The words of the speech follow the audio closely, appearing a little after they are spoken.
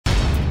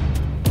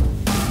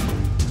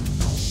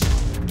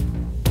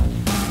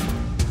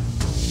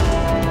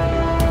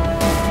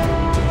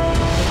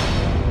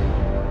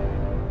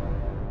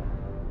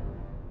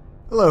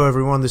Hello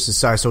everyone, this is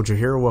Soldier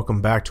here.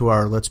 Welcome back to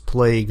our Let's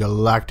Play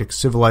Galactic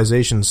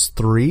Civilizations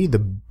 3, the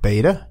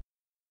beta.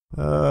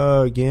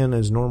 Again,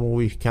 as normal,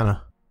 we kind of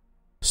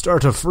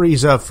start to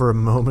freeze up for a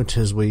moment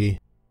as we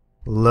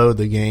load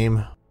the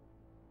game.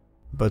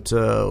 But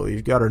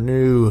we've got our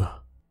new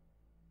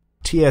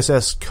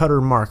TSS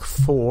Cutter Mark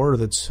IV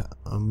that's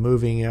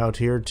moving out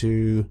here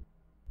to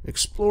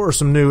explore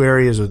some new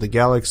areas of the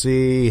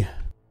galaxy.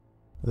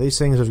 These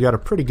things have got a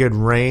pretty good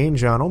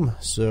range on them,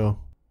 so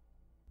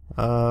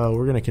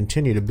we're going to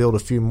continue to build a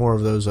few more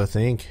of those, I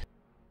think.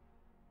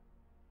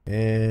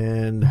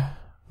 And,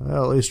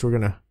 well, at least we're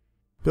going to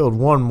build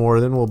one more,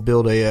 then we'll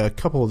build a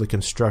couple of the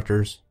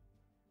constructors.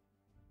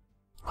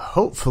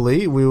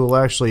 Hopefully, we will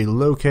actually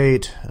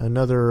locate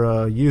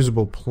another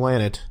usable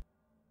planet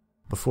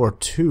before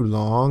too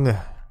long.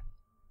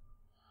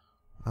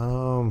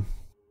 I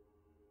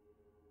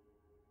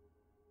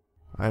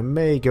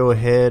may go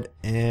ahead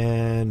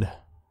and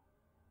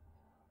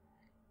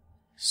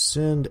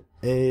send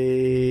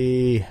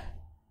a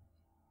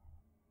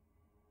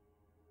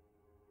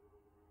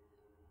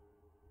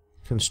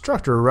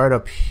constructor right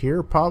up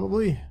here,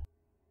 probably.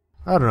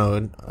 I don't know,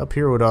 and up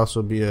here would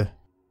also be a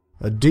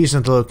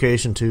decent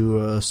location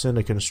to send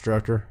a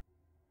constructor.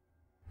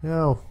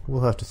 Yeah,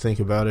 we'll have to think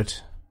about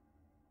it.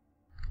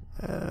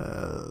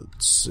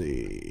 Let's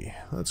see.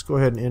 Let's go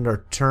ahead and end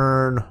our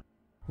turn.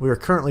 We are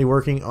currently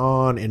working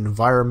on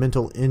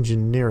environmental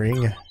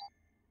engineering,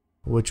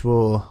 which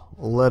will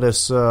let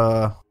us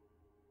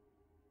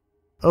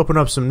open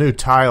up some new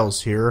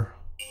tiles here.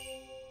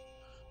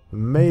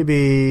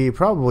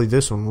 Probably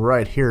this one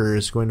right here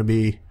is going to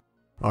be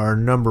our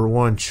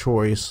 #1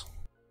 choice.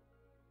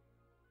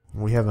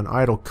 We have an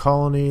idle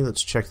colony.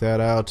 Let's check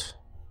that out.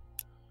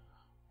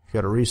 We've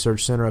got a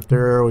research center up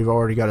there. We've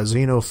already got a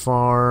xeno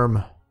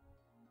farm.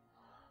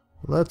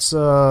 Let's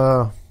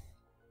put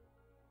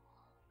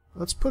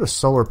a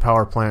solar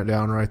power plant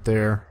down right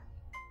there.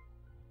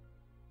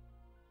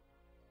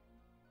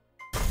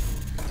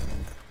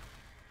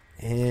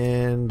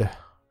 And I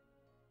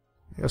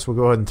guess we'll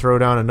go ahead and throw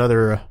down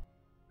another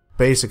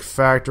basic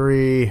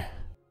factory.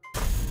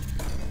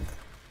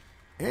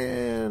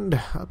 And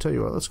I'll tell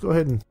you what, let's go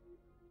ahead and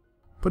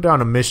put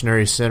down a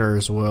missionary center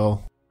as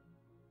well.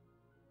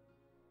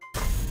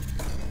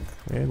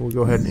 And we'll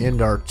go ahead and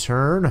end our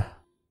turn.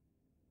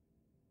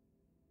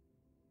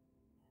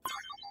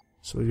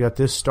 So we've got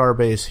this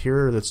starbase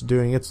here that's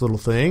doing its little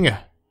thing.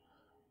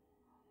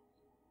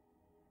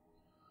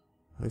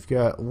 We've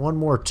got one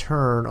more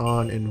turn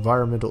on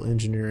environmental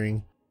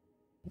engineering.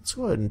 Let's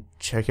go ahead and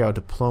check out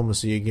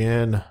diplomacy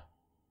again.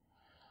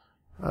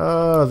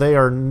 They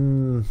are...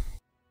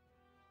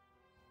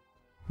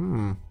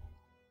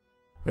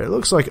 It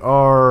looks like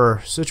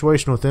our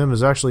situation with them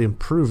is actually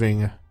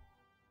improving,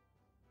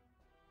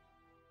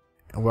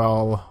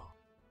 while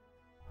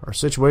our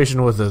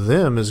situation with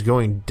them is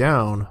going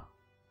down.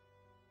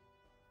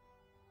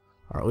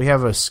 Alright, we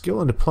have a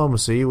skill in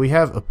diplomacy. We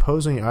have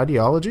opposing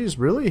ideologies?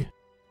 Really?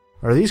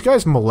 Are these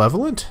guys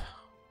malevolent?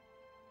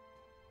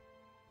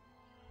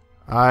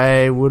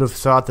 I would have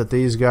thought that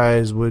these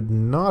guys would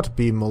not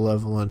be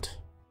malevolent,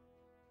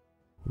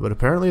 but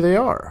apparently they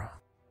are.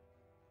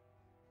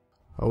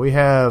 We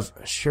have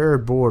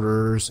shared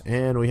borders,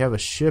 and we have a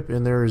ship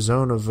in their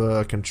zone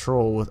of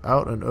control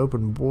without an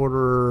open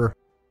border.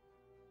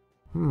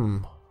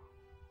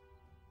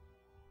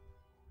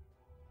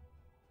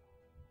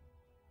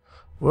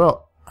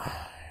 Well,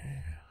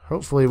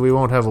 hopefully we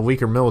won't have a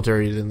weaker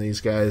military than these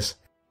guys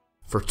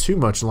for too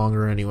much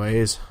longer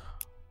anyways.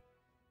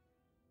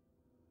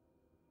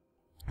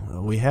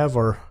 We have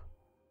our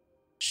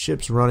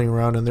ships running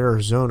around in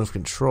their zone of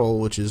control,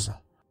 which is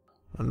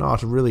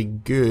not really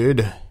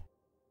good.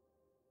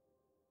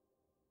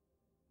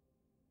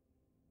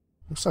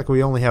 Looks like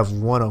we only have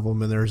one of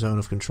them in their zone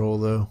of control,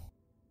 though.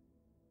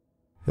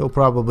 He'll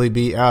probably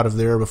be out of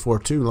there before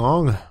too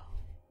long.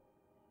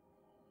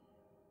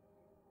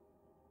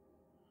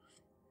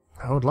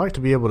 I would like to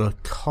be able to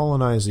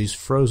colonize these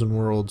frozen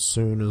worlds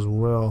soon as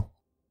well.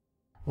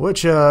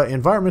 Which,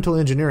 environmental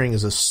engineering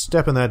is a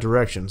step in that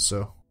direction,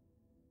 so...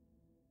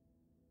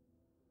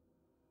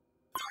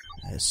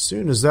 As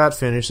soon as that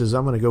finishes,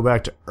 I'm going to go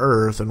back to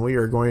Earth, and we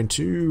are going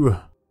to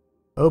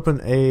open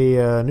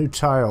a new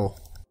tile.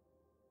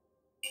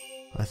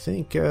 I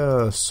think,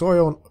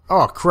 soil...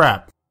 Oh,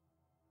 crap!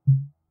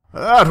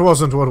 That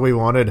wasn't what we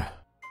wanted.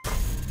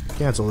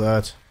 Cancel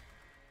that.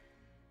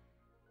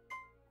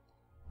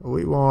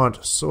 We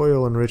want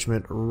soil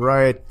enrichment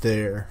right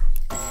there.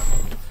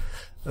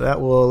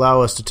 That will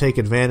allow us to take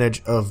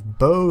advantage of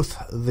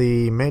both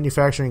the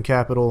manufacturing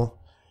capital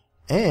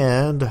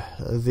and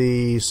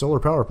the solar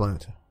power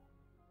plant.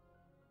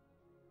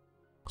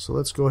 So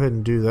let's go ahead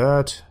and do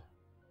that.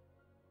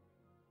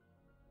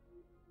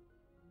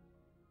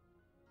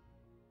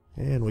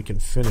 And we can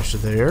finish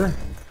there.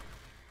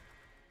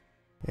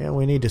 And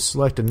we need to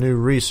select a new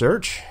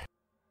research.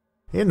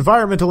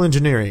 Environmental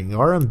engineering.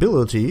 Our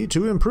ability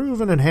to improve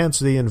and enhance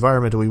the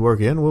environment we work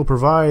in will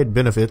provide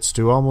benefits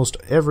to almost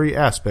every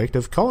aspect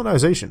of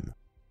colonization,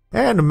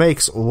 and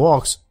makes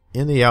walks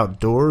in the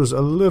outdoors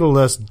a little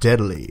less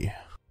deadly.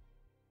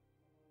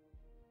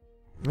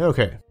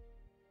 Okay.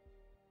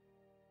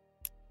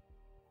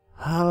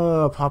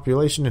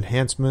 Population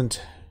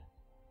enhancement.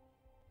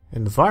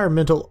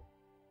 Environmental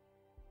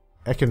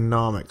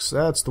economics.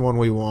 That's the one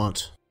we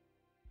want.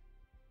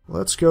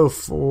 Let's go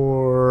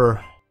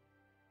for...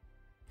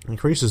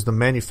 Increases the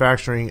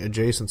manufacturing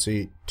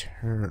adjacency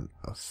turn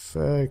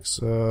effects.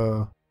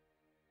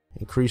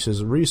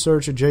 Increases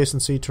research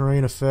adjacency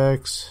terrain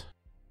effects.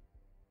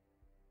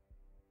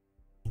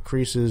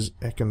 Increases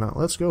economic.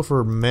 Let's go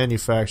for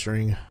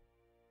manufacturing.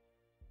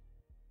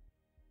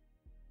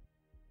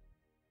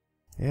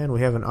 And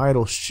we have an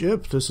idle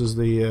ship. This is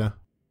the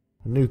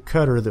new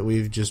cutter that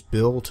we've just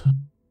built.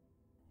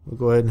 We'll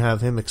go ahead and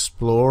have him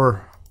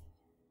explore.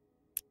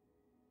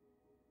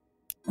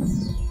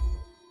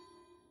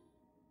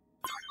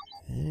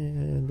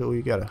 And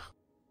we got a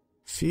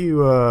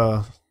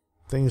few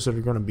things that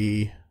are going to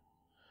be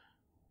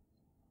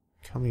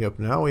coming up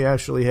now. We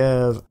actually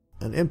have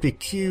an empty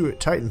queue at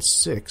Titan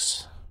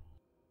 6.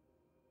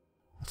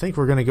 I think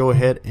we're going to go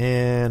ahead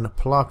and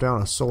plop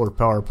down a solar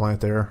power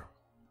plant there.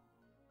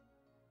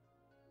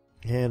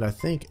 And I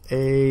think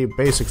a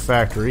basic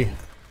factory.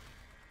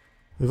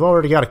 We've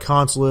already got a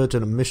consulate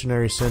and a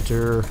missionary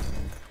center.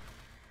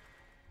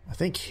 I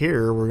think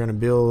here we're going to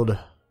build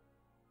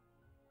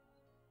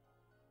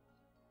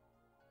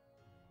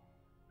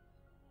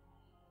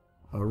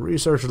a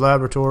research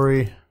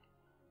laboratory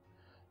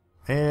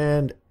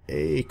and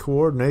a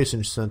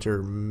coordination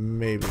center,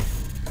 maybe.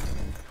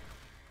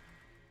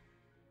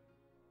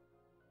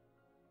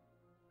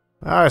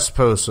 I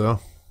suppose so.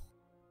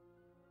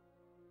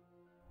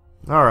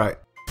 Alright.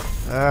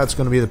 That's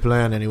going to be the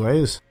plan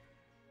anyways.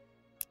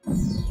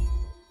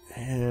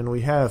 And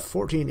we have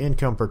 14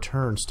 income per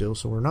turn still,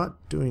 so we're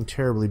not doing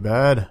terribly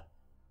bad.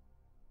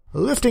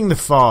 Lifting the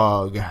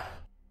fog.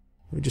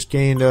 We just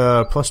gained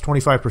plus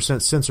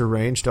 25% sensor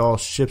range to all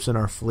ships in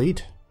our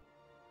fleet.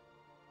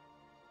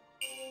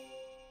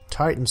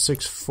 Titan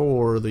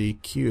 6-4, the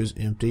queue is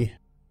empty.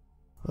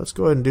 Let's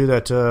go ahead and do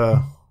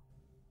that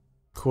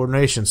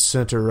coordination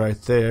center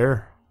right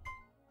there.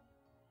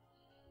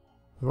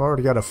 We've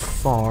already got a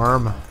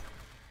farm.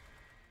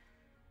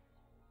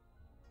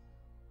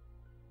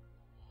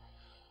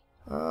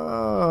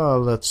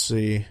 Let's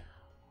see.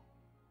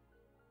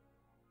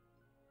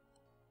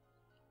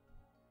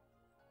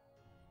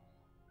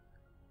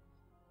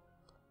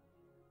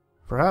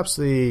 Perhaps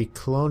the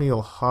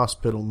colonial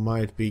hospital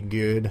might be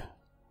good.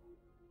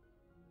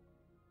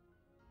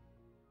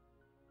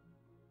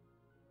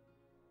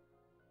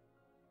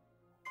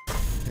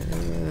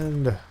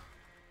 And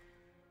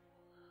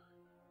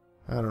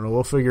I don't know,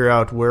 we'll figure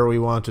out where we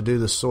want to do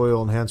the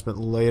soil enhancement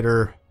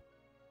later.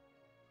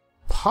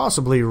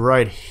 Possibly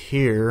right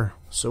here,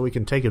 so we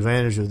can take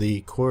advantage of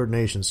the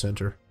coordination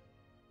center.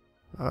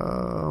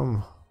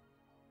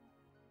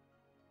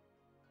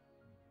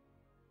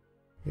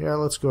 Yeah,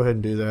 let's go ahead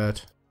and do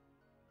that.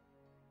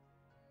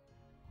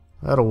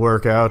 That'll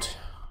work out,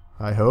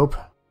 I hope.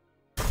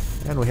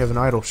 And we have an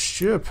idle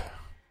ship.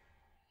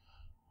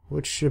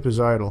 Which ship is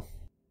idle?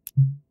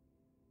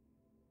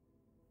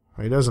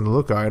 He doesn't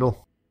look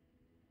idle.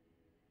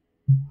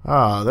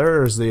 Ah,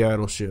 there's the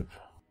idle ship.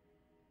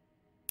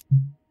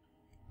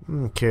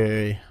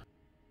 Okay.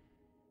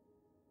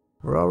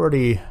 We're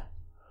already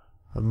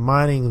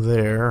mining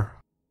there.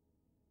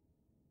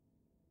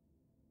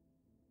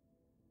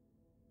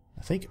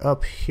 I think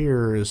up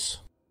here is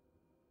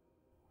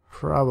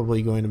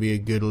probably going to be a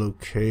good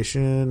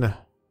location.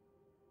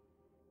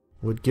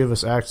 Would give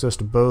us access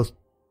to both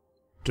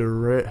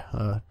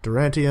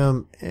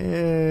Durantium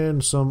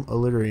and some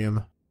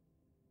Illyrium.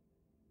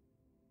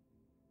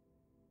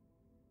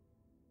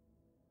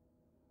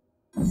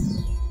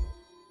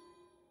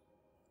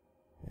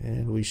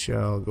 And we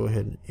shall go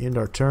ahead and end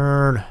our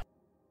turn.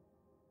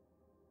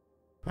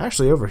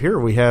 Actually, over here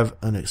we have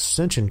an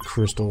Ascension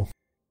Crystal.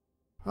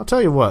 I'll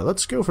tell you what,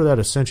 let's go for that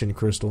Ascension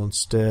Crystal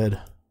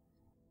instead.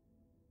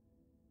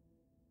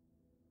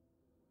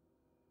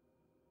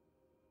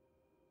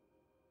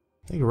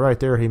 I think right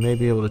there he may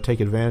be able to take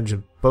advantage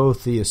of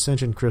both the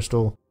Ascension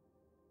Crystal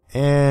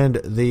and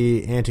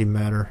the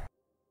antimatter.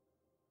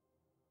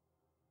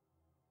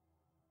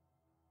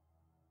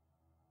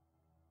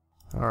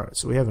 Alright,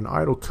 so we have an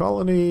idle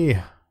colony.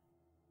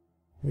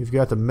 We've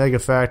got the mega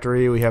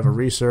factory. We have a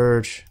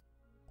research.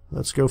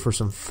 Let's go for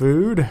some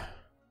food.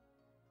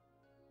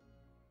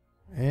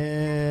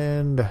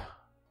 And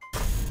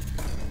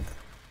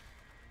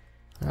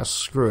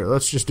screw it.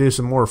 Let's just do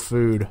some more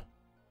food.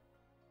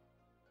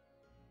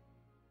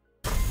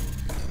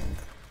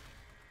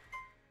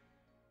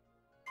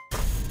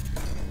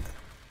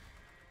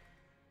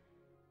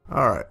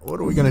 Alright,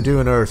 what are we going to do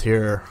in Earth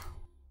here?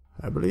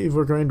 I believe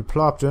we're going to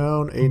plop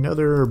down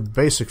another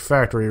basic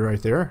factory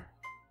right there.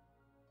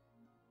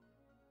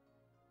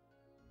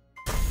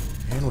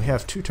 And we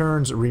have 2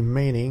 turns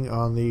remaining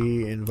on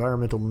the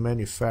environmental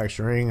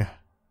manufacturing.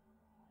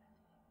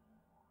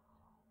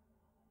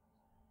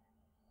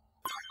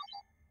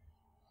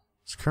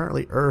 So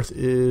currently Earth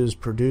is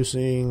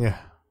producing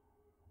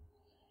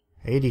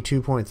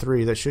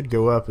 82.3. That should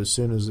go up as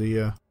soon as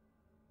the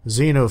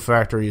Xeno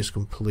factory is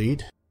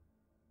complete.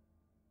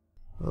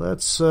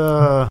 Let's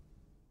go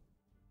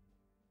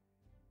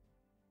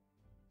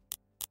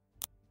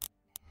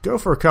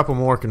for a couple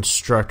more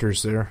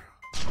constructors there.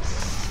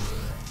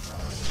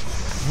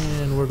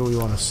 And where do we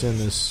want to send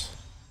this?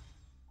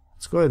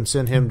 Let's go ahead and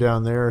send him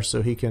down there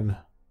so he can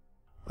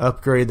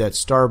upgrade that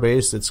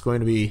starbase that's going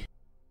to be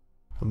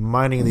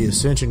mining the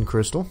Ascension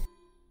Crystal.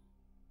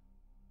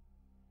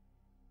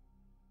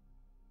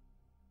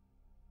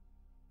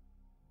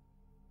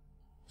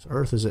 So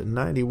Earth is at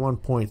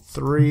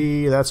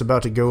 91.3. That's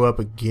about to go up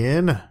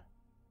again.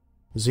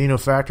 Xeno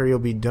factory will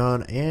be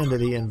done, and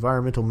the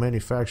environmental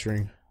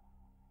manufacturing.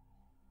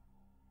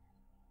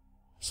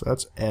 So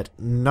that's at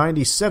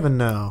 97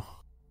 now.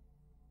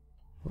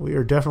 We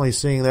are definitely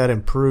seeing that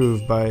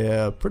improve by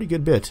a pretty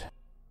good bit.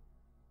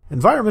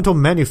 Environmental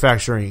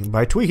manufacturing.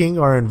 By tweaking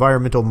our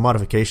environmental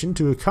modification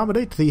to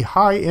accommodate the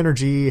high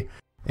energy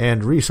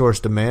and resource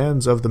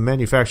demands of the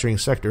manufacturing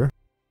sector,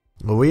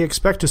 we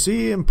expect to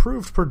see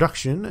improved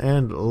production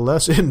and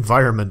less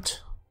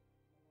environment.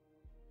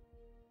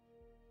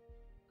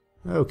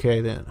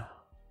 Okay then.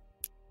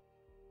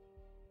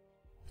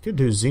 Could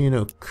do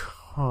Xeno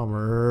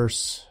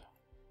commerce.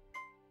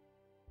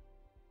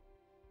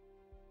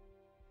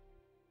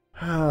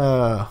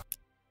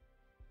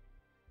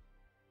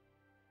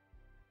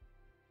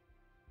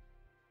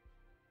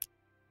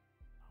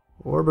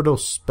 Orbital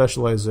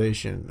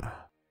specialization.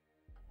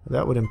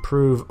 That would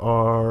improve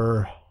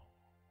our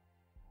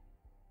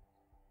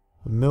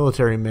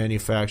military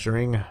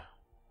manufacturing.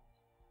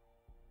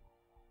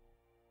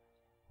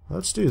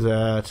 Let's do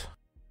that.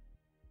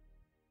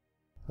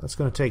 That's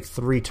going to take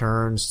 3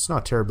 turns. It's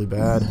not terribly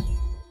bad.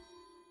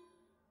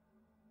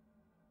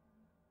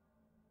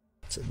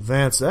 Let's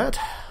advance that.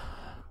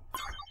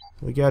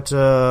 We got,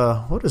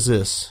 what is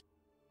this?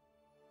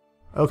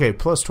 Okay,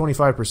 plus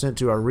 25%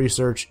 to our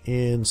research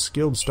in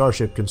skilled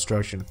starship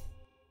construction.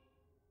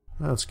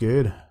 That's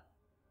good.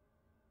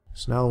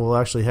 So now we'll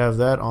actually have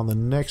that on the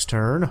next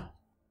turn.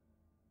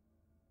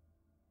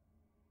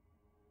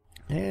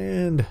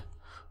 And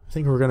I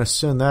think we're going to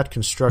send that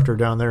constructor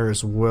down there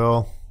as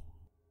well.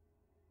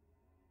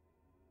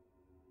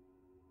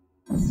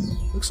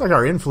 Looks like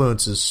our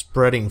influence is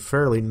spreading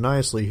fairly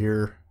nicely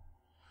here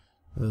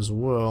as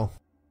well.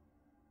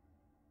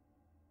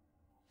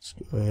 Let's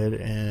go ahead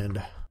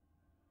and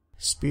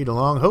speed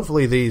along.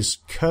 Hopefully these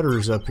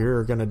cutters up here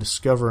are going to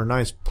discover a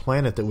nice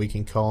planet that we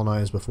can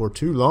colonize before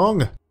too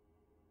long.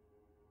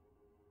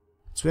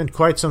 It's been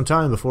quite some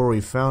time before we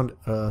found,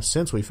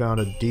 since we found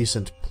a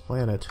decent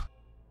planet.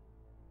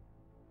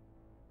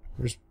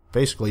 There's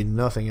basically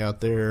nothing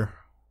out there.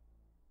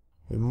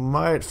 We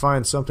might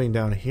find something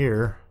down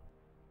here.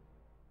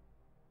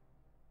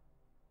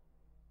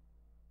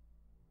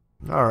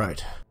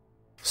 Alright.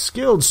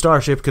 Skilled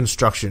starship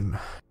construction.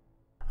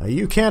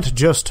 You can't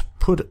just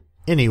put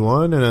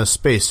anyone in a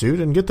spacesuit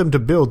and get them to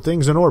build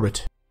things in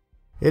orbit.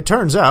 It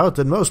turns out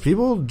that most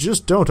people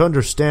just don't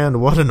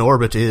understand what an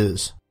orbit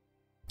is.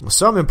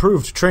 Some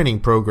improved training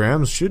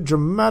programs should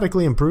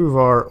dramatically improve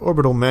our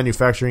orbital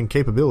manufacturing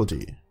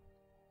capability.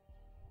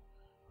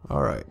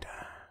 Alright.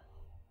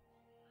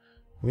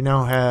 We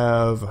now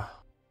have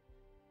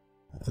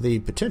the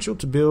potential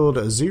to build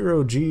a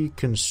zero-G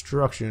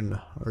construction,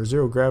 or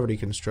zero-gravity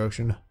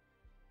construction.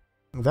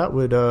 That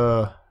would,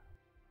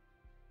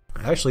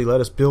 actually let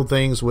us build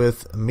things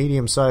with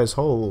medium-sized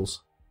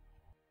holes.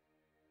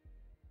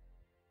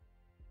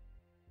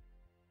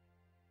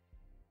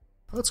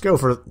 Let's go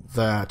for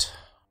that.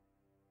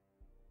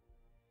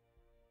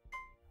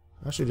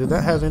 Actually, did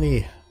that have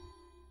any...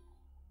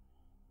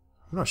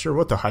 I'm not sure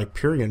what the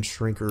Hyperion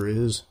Shrinker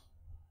is.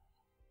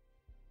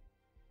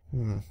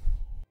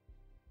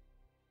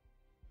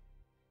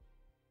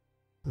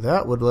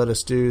 That would let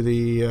us do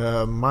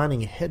the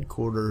mining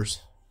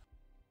headquarters.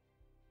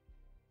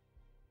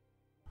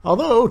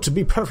 Although, to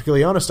be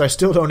perfectly honest, I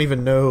still don't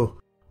even know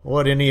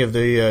what any of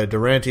the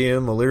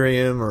Durantium,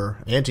 Illyrium,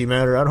 or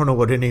Antimatter, I don't know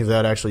what any of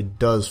that actually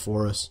does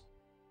for us.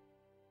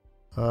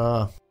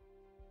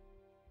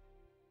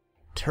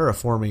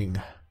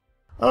 Terraforming.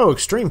 Oh,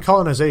 extreme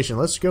colonization.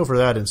 Let's go for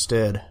that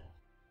instead.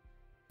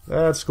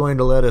 That's going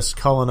to let us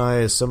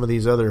colonize some of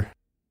these other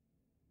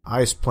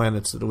ice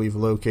planets that we've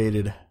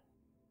located.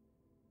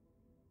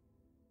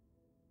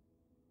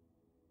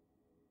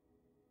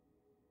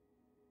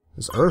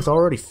 Is Earth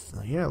already...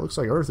 Yeah, it looks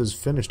like Earth has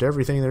finished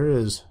everything there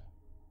is.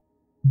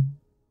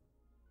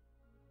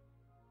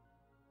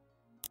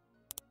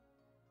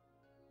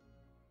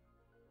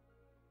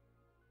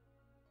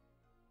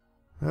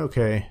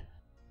 Okay.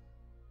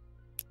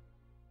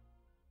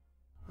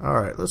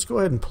 Alright, let's go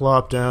ahead and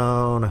plop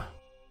down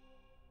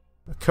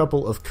a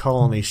couple of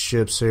colony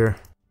ships here.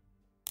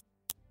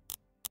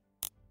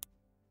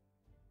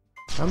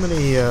 How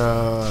many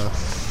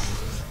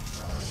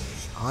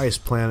ice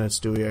planets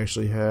do we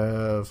actually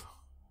have?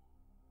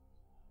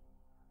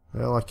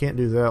 Well, I can't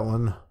do that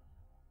one.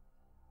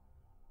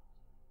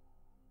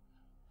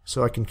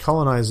 So I can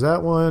colonize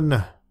that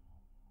one.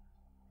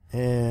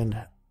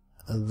 And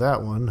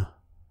that one.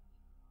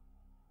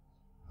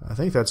 I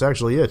think that's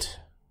actually it.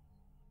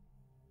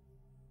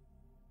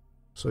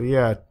 So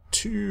yeah,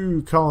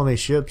 2 colony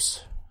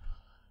ships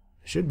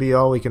should be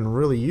all we can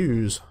really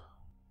use.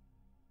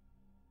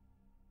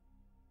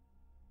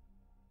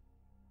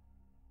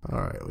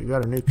 Alright, we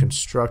got a new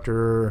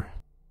constructor.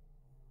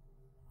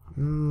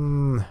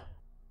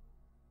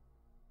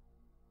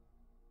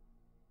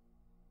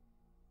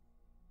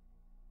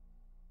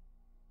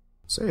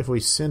 Say if we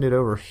send it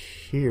over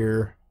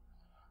here,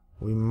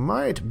 we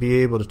might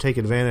be able to take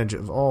advantage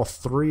of all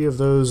 3 of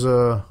those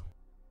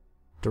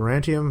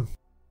Durantium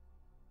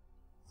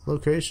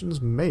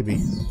locations,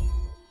 maybe.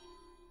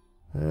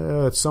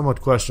 It's somewhat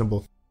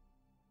questionable.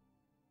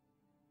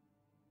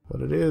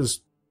 But it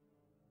is...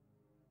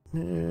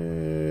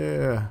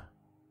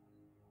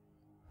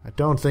 I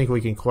don't think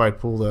we can quite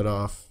pull that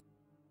off.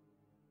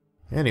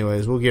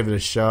 Anyways, we'll give it a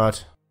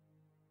shot.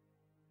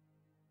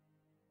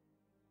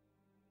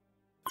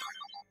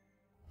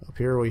 Up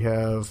here we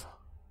have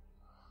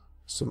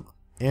some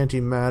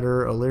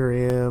antimatter,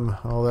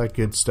 Illyrium, all that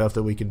good stuff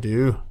that we could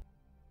do.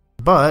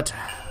 But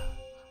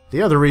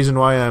the other reason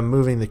why I'm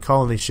moving the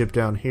colony ship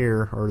down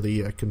here, or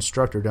the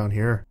constructor down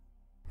here,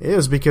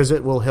 is because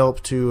it will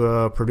help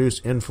to produce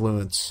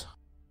influence.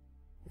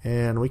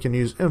 And we can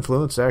use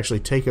influence to actually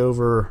take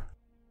over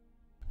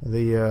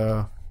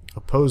the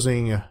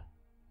opposing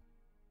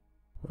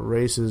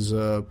races'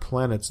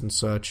 planets and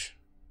such.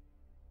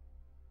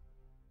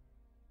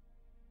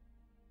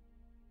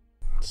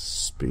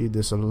 Speed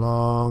this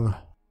along.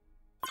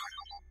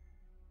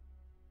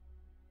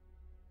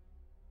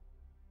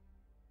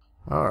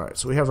 Alright,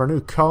 so we have our new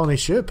colony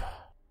ship.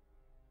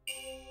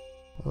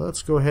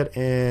 Let's go ahead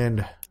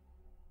and...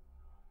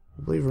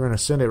 I believe we're going to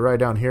send it right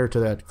down here to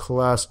that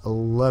Class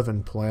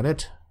 11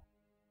 planet.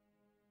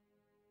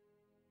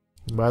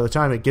 By the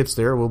time it gets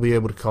there, we'll be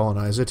able to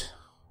colonize it.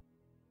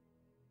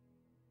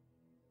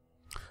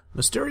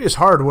 Mysterious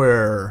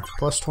hardware,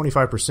 plus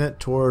 25%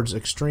 towards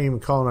extreme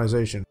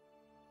colonization.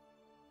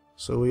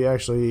 So we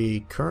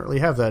actually currently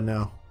have that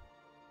now.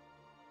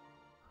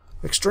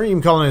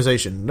 Extreme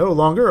colonization. No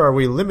longer are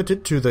we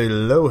limited to the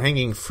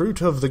low-hanging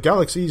fruit of the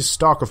galaxy's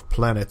stock of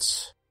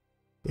planets.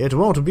 It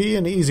won't be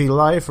an easy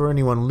life for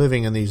anyone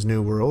living in these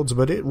new worlds,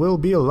 but it will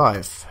be a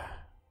life.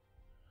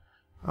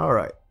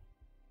 Alright.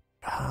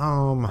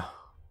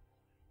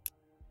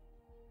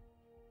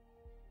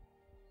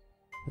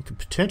 We could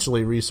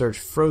potentially research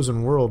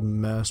Frozen World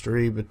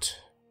Mastery, but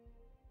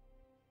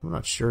I'm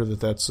not sure that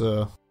that's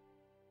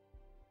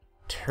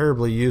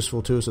terribly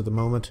useful to us at the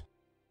moment.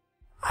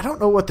 I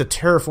don't know what the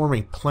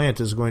terraforming plant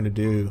is going to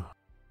do.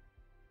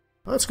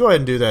 Let's go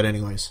ahead and do that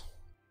anyways.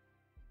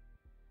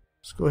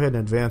 Let's go ahead and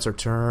advance our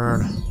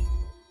turn.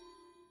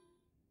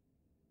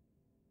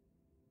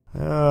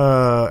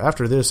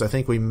 After this, I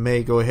think we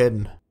may go ahead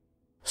and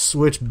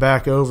switch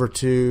back over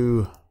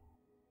to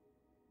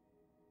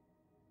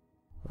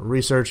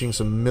researching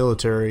some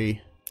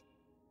military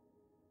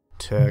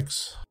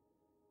techs.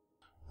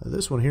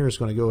 This one here is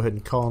going to go ahead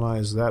and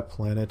colonize that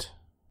planet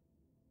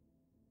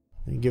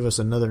and give us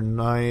another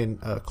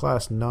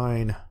Class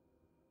 9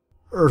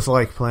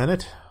 Earth-like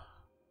planet.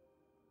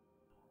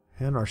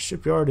 And our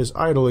shipyard is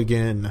idle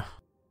again.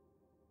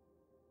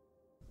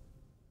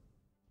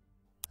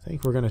 I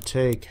think we're going to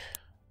take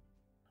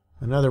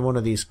another one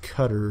of these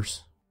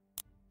cutters.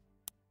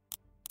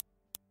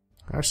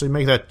 Actually,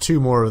 make that 2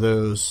 more of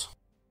those.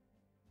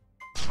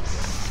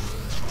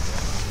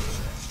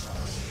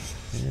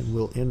 And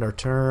we'll end our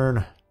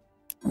turn.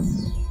 We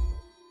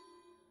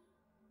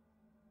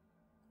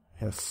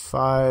have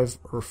 5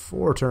 or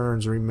 4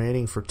 turns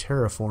remaining for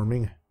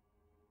terraforming.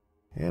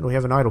 And we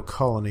have an idle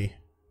colony.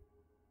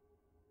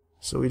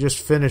 So we just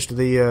finished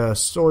the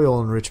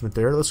soil enrichment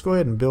there. Let's go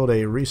ahead and build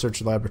a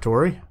research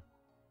laboratory.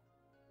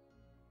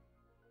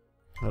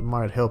 That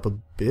might help a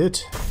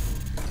bit.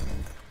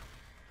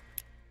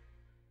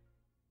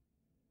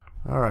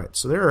 Alright,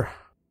 so they're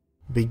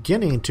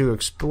beginning to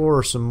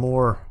explore some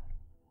more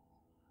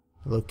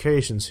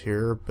locations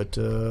here, but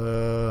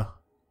doesn't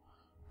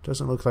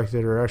look like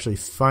they're actually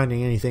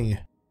finding anything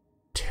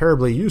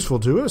terribly useful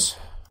to us.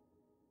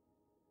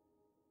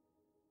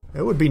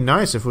 It would be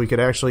nice if we could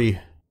actually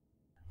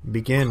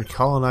begin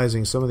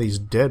colonizing some of these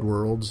dead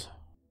worlds.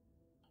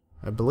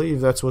 I believe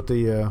that's what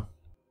the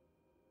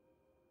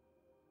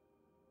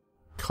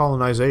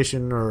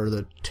colonization or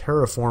the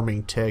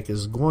terraforming tech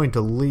is going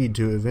to lead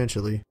to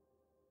eventually.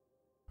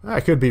 I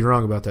could be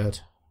wrong about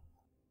that.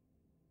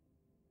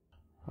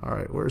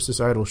 Alright, where's this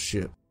idle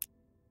ship?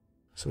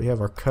 So we have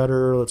our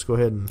cutter. Let's go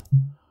ahead and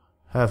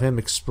have him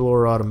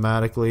explore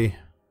automatically.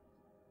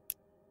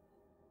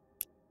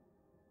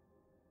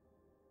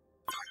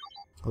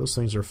 Those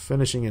things are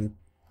finishing in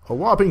a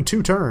whopping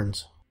 2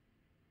 turns.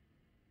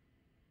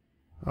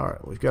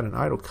 Alright, we've got an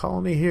idle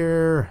colony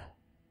here.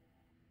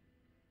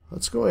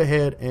 Let's go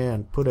ahead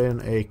and put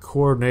in a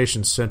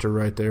coordination center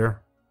right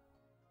there.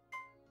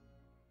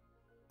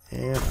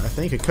 And I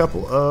think a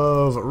couple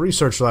of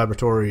research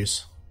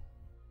laboratories.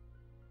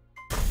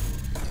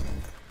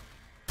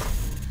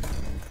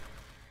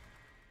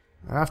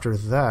 After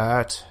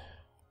that,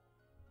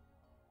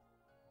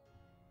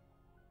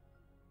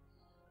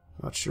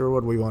 not sure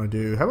what we want to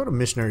do. How about a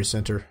missionary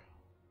center?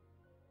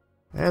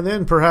 And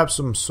then perhaps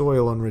some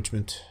soil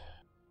enrichment.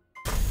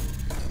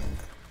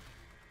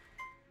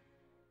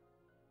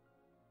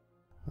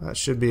 That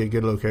should be a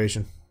good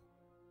location.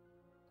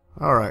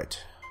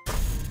 Alright.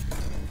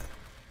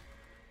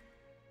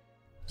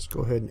 Let's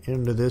go ahead and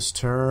end this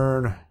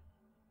turn.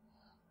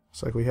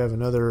 Looks like we have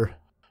another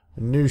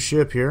new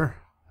ship here.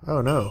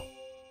 Oh no.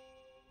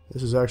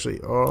 This is actually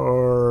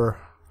our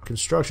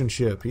construction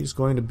ship. He's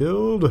going to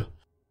build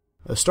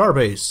a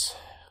starbase.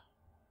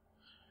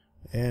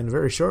 And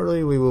very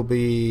shortly we will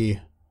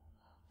be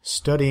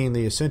studying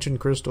the Ascension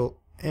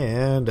Crystal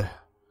and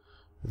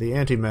the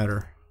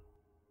antimatter.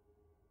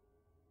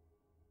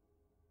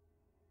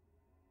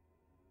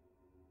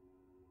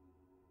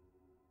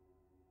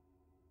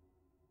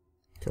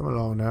 Come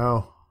along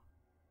now.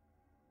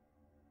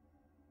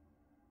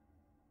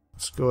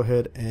 Let's go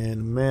ahead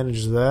and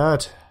manage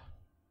that.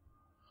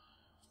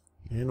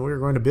 And we're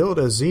going to build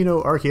a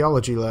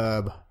xenoarchaeology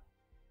lab.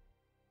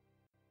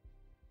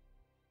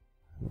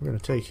 We're going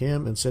to take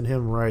him and send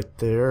him right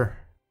there.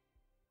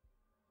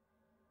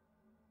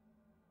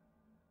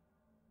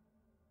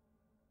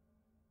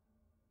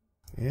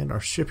 And our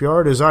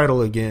shipyard is idle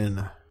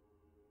again.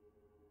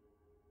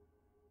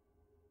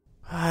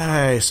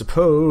 I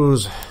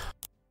suppose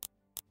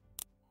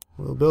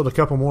we'll build a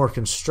couple more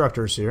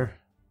constructors here.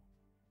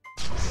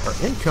 Our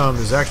income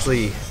is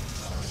actually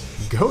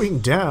going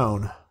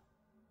down.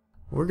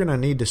 We're going to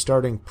need to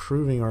start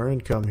improving our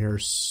income here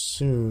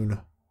soon.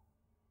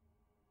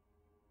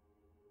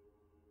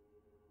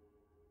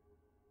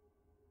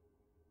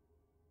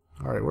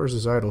 Alright, where's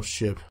his idle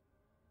ship?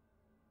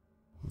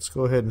 Let's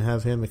go ahead and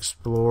have him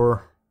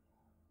explore.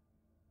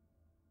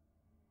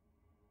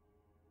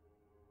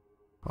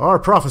 Our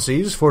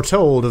prophecies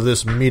foretold of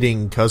this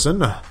meeting,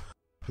 cousin.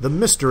 The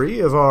mystery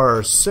of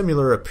our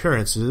similar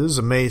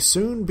appearances may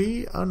soon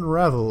be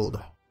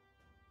unraveled.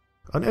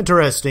 An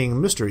interesting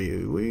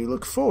mystery. We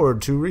look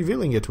forward to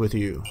revealing it with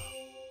you.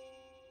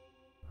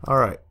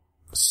 Alright,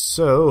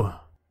 so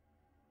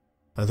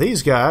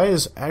these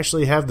guys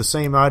actually have the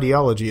same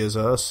ideology as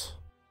us.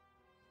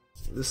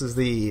 This is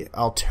the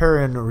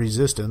Alteran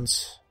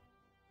Resistance.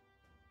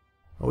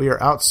 We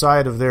are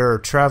outside of their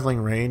traveling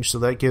range, so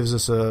that gives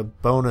us a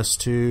bonus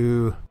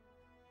to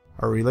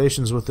our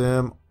relations with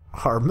them.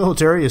 Our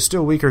military is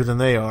still weaker than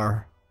they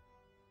are.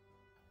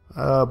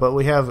 But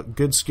we have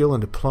good skill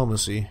in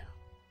diplomacy.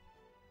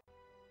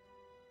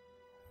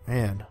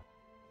 Man.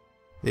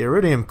 The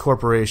Iridium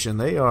Corporation,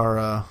 they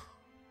are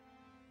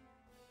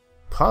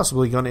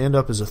possibly going to end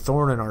up as a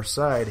thorn in our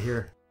side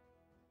here.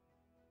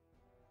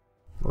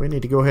 We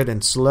need to go ahead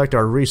and select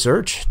our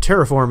research.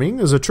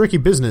 Terraforming is a tricky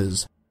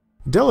business,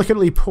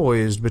 delicately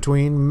poised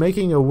between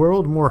making a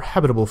world more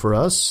habitable for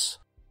us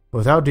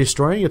without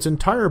destroying its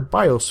entire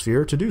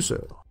biosphere to do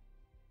so.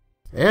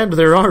 And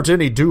there aren't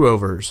any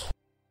do-overs.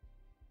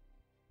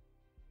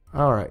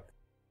 Alright.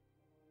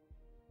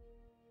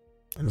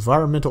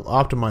 Environmental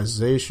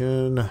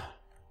optimization.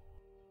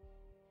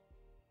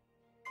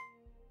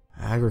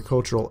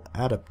 Agricultural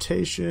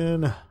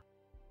adaptation.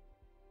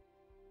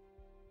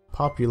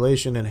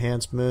 Population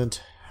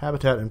enhancement.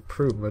 Habitat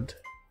improvement.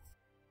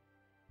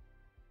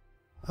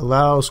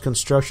 Allows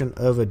construction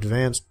of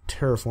advanced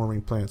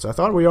terraforming plants. I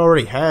thought we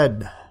already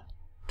had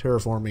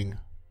terraforming.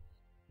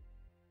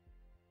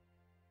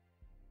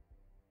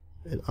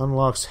 It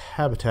unlocks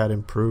habitat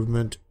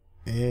improvement,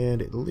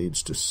 and it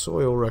leads to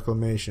soil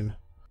reclamation.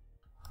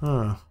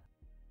 Huh.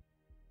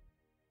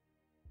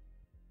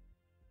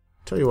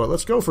 Tell you what,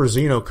 let's go for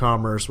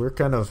xenocommerce. We're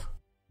kind of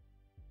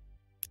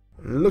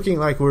looking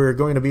like we're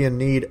going to be in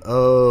need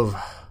of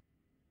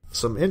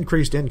some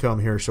increased income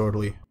here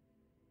shortly.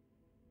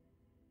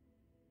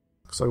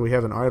 Looks like we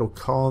have an idle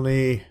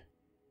colony.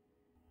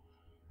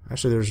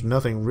 Actually, there's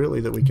nothing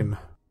really that we can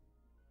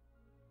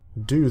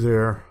do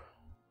there.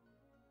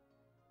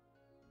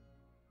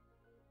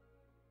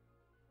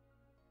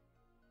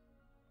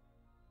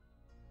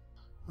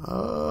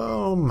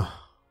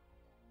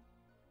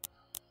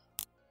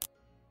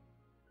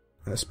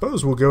 I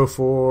suppose we'll go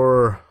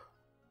for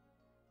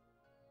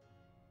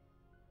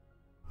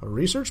a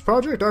research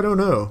project? I don't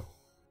know.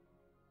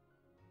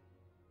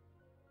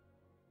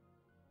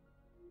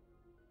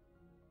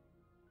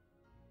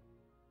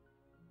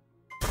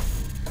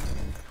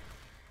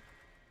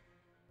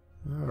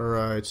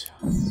 Alright.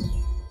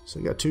 So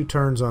we got 2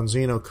 turns on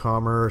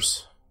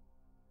xenocommerce.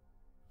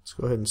 Let's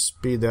go ahead and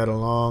speed that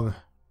along.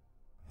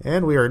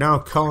 And we are now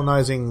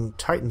colonizing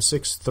Titan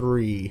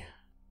 6-3.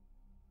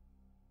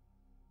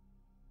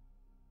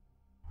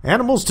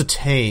 Animals to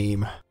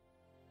tame.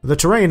 The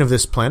terrain of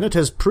this planet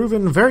has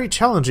proven very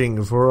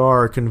challenging for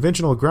our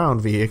conventional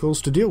ground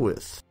vehicles to deal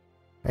with,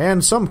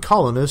 and some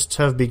colonists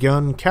have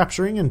begun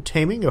capturing and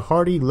taming a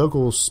hardy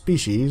local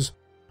species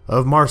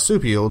of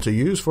marsupial to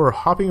use for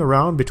hopping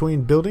around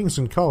between buildings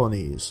and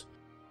colonies.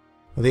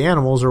 The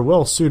animals are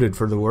well suited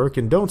for the work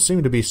and don't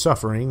seem to be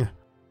suffering,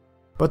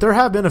 But there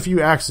have been a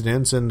few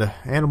accidents, and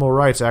animal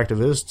rights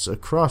activists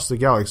across the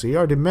galaxy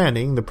are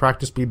demanding the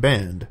practice be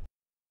banned.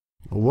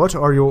 What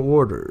are your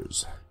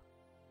orders?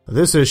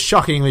 This is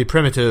shockingly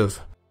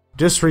primitive,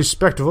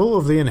 disrespectful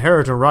of the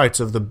inherent rights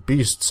of the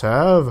beasts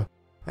have,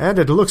 and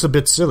it looks a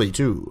bit silly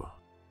too.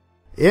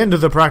 End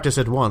the practice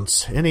at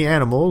once. Any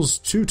animals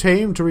too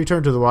tame to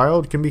return to the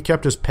wild can be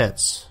kept as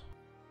pets.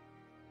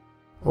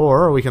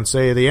 Or we can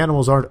say the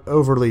animals aren't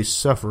overly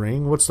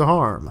suffering, what's the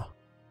harm?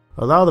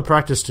 Allow the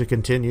practice to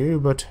continue,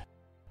 but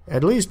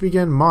at least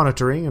begin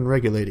monitoring and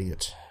regulating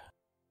it.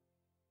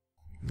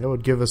 That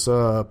would give us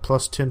a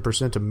plus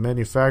 10% of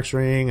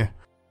manufacturing.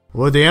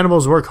 Would the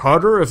animals work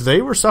harder if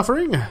they were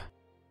suffering?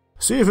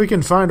 See if we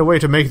can find a way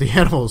to make the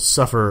animals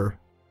suffer.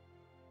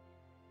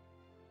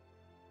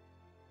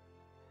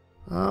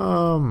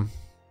 Trying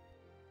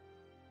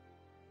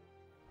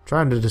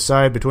to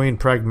decide between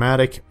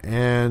pragmatic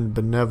and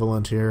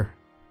benevolent here.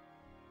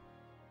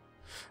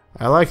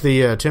 I like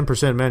the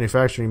 10%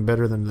 manufacturing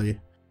better than the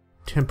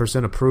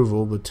 10%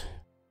 approval, but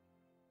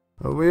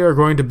we are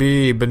going to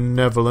be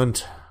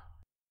benevolent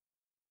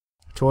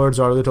towards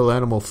our little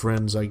animal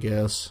friends, I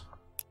guess.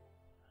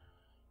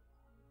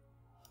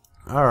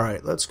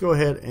 Alright, let's go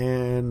ahead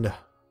and...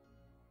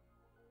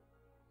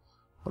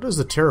 What does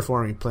the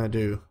terraforming plant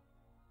do?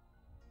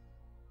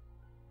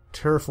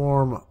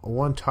 Terraform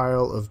one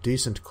tile of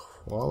decent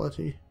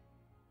quality?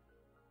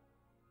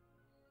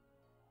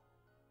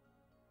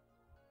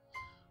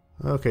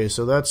 Okay,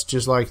 so that's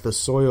just like the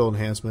soil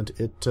enhancement.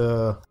 It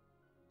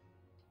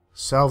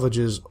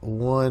salvages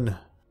one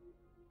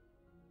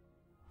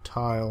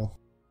tile.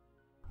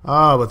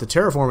 Ah, but the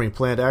terraforming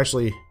plant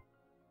actually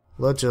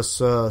lets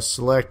us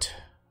select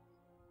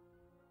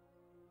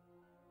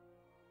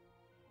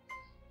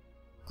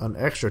an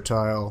extra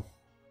tile.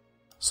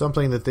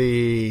 Something that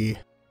the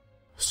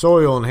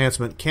soil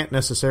enhancement can't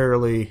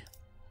necessarily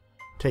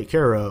take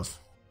care of.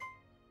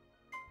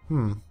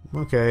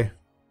 Okay.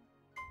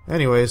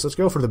 Anyways, let's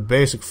go for the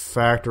basic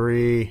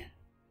factory.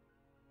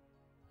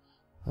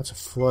 That's a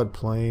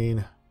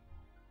floodplain.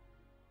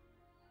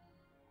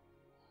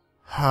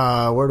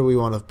 Where do we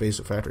want a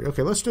basic factory?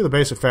 Okay, let's do the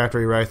basic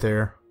factory right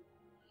there.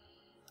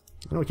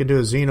 Then we can do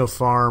a Xeno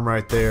farm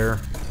right there.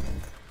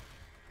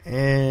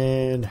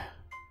 And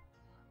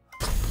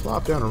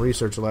plop down a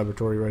research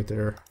laboratory right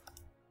there.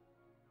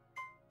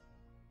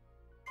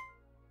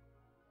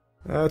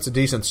 That's a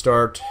decent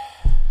start.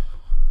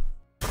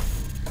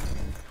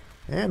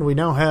 And we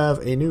now have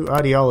a new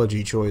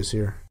ideology choice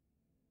here.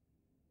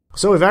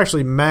 So we've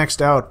actually maxed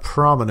out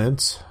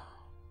prominence.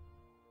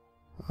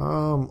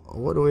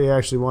 What do we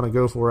actually want to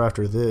go for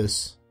after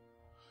this?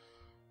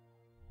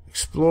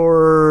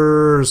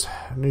 Explorers,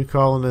 new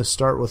colonists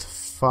start with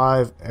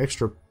 5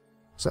 extra.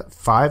 Is that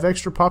 5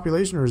 extra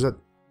population, or is that...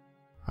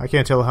 I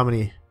can't tell how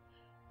many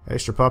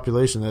extra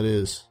population that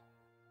is.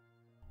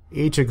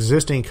 Each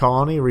existing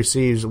colony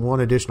receives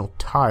 1 additional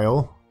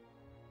tile.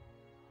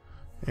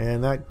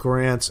 And that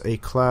grants a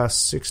class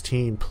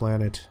 16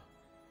 planet.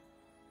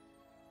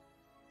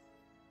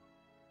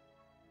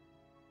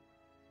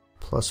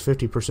 Plus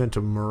 50%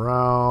 to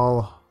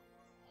morale.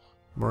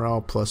 Morale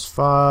plus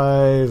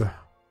 5.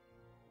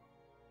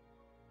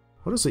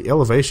 What is the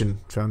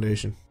elevation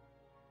foundation?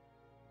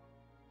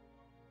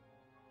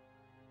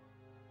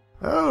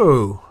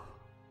 Oh!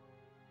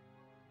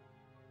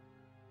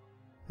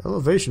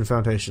 Elevation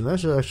foundation.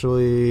 That's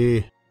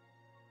actually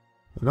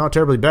not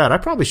terribly bad. I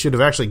probably should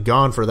have actually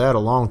gone for that a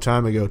long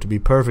time ago, to be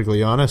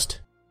perfectly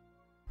honest.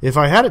 If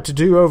I had it to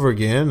do over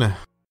again,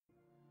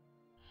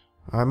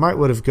 I might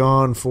would have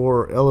gone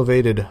for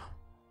elevated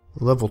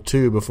level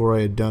 2 before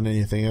I had done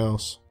anything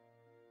else.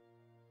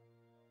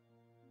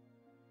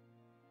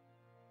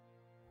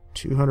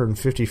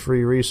 250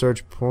 free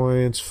research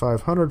points,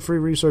 500 free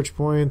research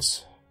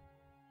points.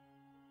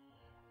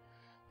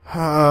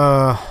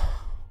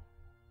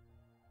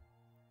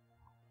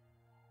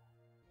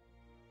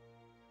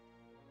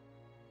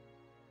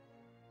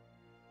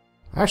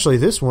 Actually,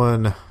 this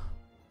one...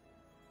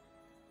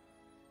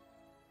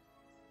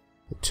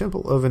 The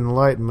Temple of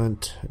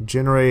Enlightenment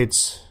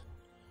generates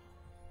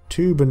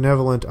 2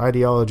 benevolent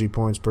ideology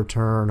points per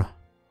turn.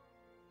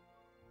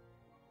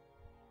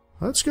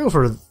 Let's go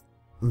for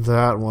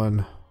that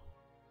one.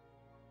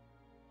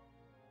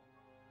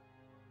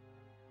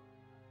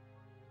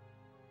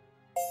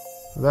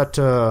 That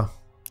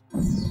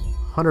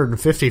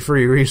 150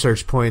 free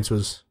research points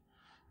was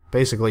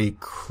basically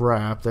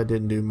crap. That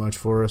didn't do much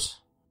for us.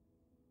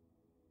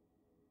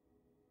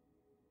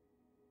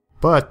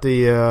 But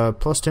the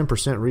plus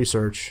 10%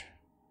 research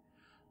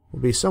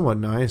will be somewhat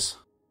nice.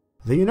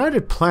 The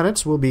United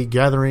Planets will be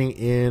gathering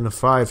in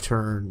 5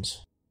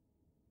 turns.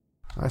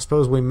 I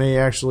suppose we may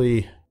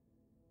actually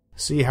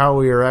see how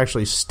we are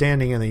actually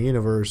standing in the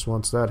universe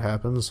once that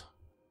happens.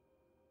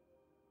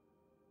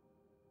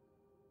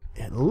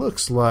 It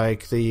looks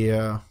like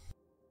the...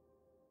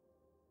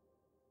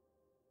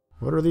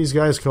 what are these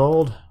guys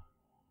called?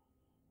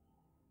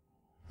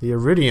 The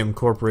Iridium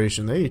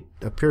Corporation. They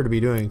appear to be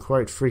doing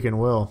quite freaking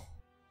well.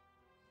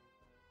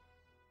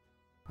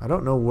 I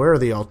don't know where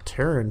the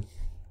Alteran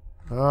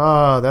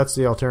Ah, that's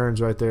the Alterns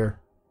right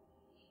there.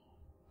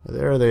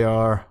 There they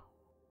are.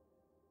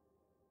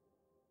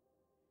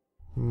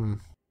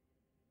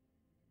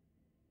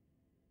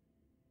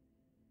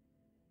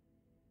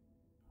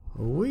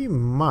 We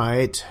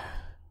might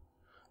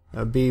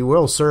be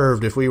well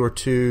served if we were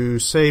to,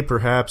 say,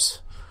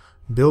 perhaps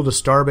build a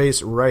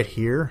starbase right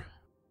here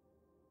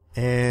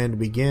and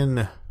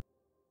begin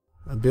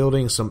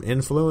building some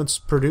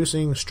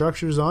influence-producing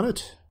structures on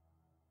it.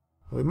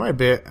 We might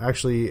be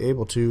actually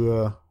able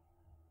to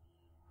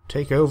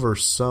take over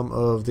some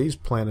of these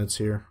planets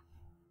here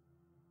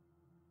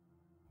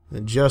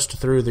just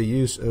through the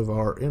use of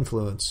our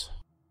influence.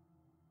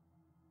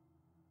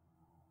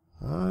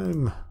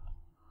 I'm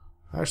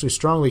actually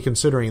strongly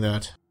considering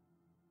that.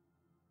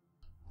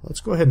 Let's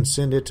go ahead and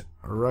send it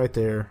right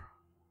there.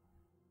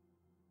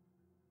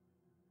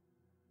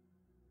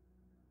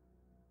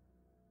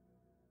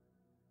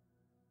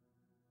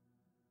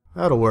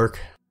 That'll work.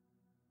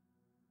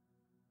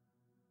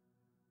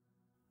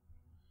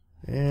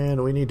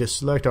 And we need to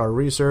select our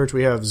research.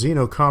 We have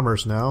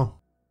Xenocommerce now.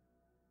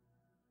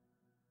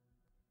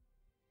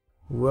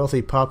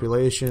 Wealthy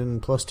population,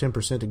 plus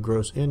 10% of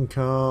gross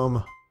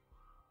income.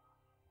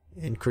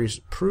 Increased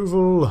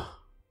approval.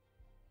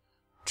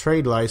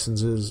 Trade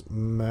licenses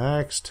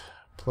maxed,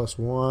 plus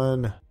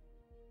 1.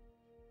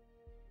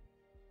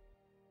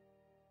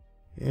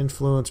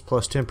 Influence,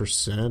 plus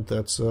 10%.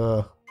 That's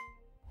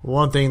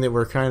one thing that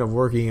we're kind of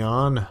working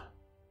on.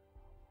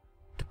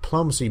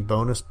 Diplomacy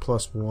bonus,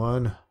 plus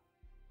 1.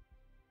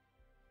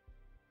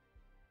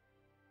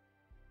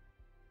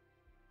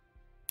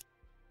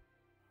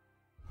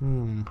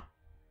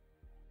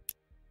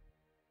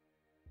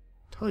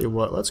 Tell you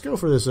what, let's go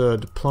for this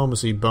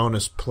diplomacy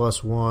bonus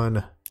plus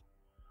 1.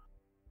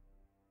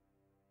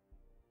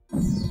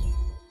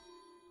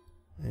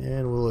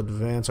 And we'll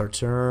advance our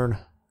turn.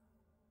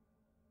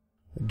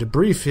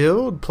 Debris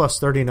field, plus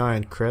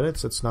 39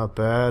 credits. That's not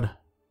bad.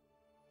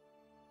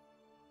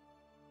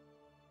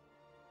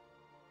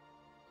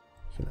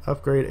 Can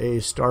upgrade a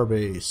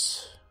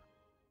starbase.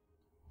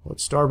 What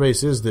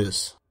starbase is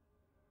this?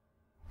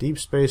 Deep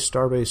Space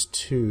Starbase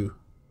 2.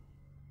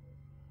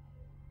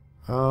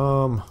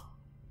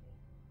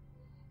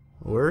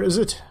 Where is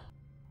it?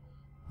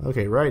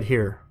 Okay, right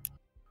here.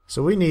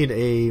 So we need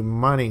a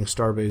mining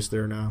starbase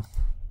there now.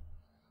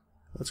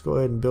 Let's go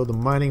ahead and build a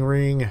mining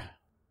ring.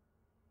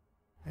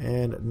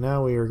 And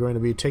now we are going to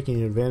be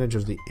taking advantage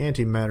of the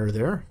antimatter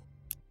there.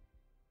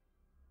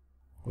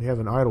 We have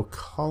an idle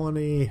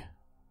colony.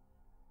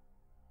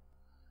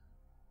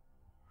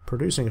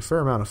 Producing a fair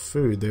amount of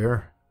food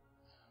there.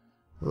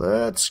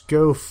 Let's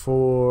go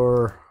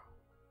for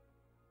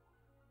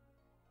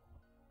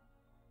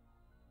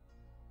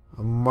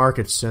a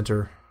market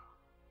center.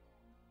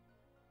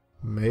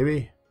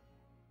 Maybe.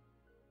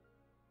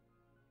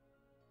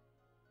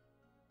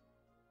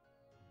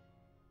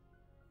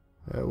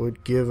 That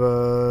would give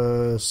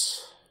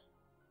us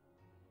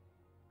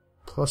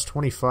plus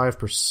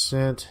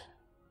 25%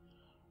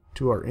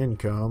 to our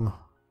income.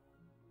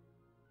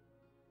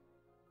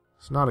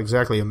 It's not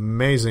exactly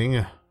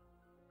amazing,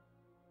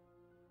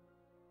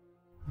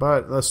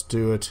 but let's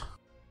do it.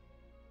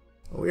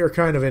 We are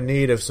kind of in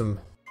need of some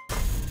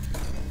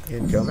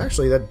income.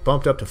 Actually, that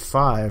bumped up to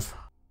 5.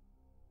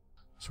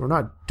 So we're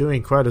not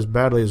doing quite as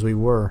badly as we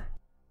were.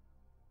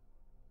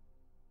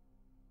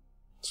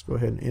 Let's go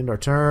ahead and end our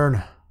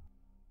turn.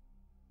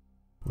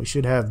 We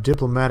should have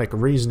diplomatic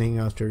reasoning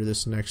after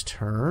this next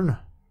turn.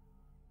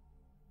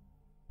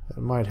 That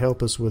might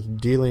help us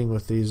with dealing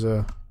with these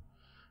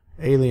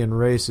alien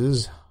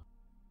races.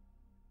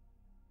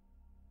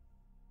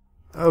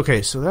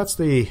 Okay, so that's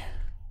the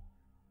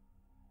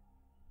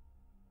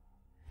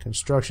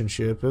construction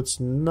ship. It's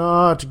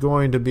not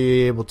going to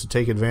be able to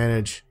take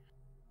advantage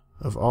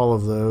of all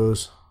of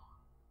those.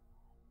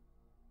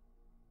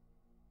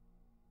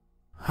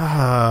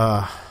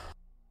 I'll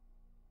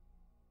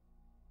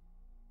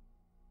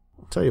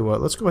tell you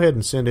what, let's go ahead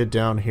and send it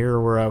down here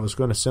where I was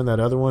going to send that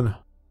other one.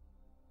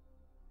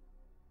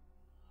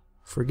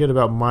 Forget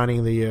about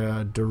mining the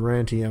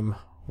Durantium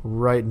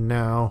right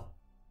now.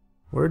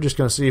 We're just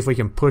going to see if we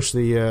can push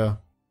the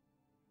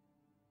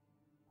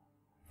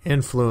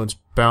influence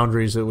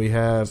boundaries that we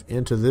have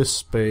into this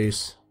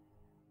space.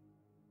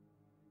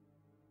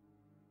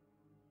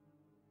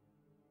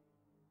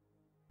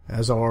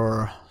 As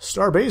our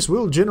starbase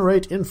will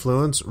generate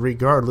influence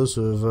regardless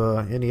of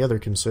any other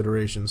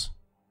considerations.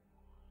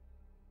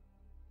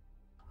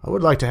 I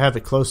would like to have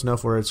it close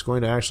enough where it's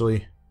going to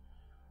actually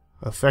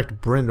affect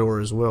Brindor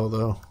as well,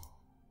 though.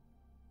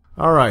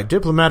 Alright,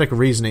 diplomatic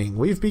reasoning.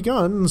 We've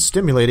begun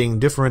stimulating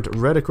different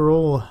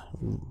rhetorical,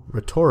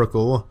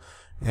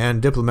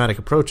 and diplomatic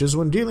approaches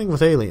when dealing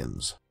with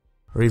aliens,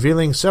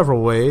 revealing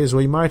several ways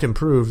we might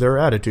improve their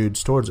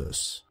attitudes towards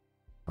us.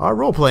 Our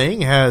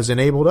role-playing has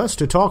enabled us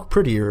to talk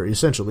prettier,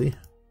 essentially.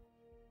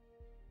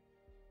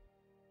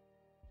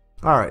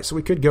 Alright, so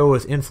we could go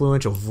with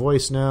influential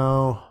voice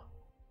now.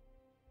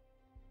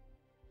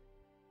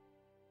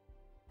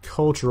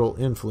 Cultural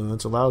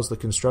influence allows the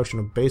construction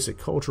of basic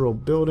cultural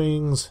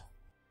buildings.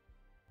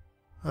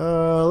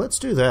 Let's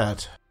do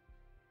that.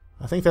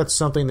 I think that's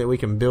something that we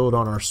can build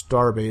on our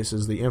starbase,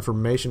 is the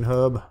information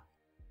hub.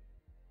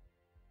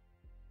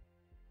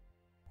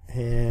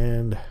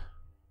 And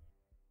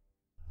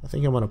I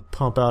think I'm going to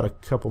pump out a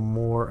couple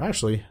more.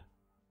 Actually,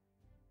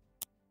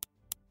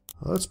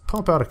 let's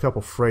pump out a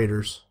couple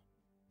freighters.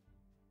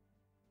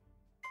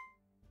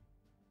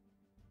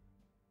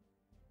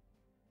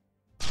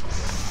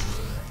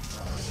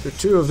 There are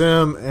two of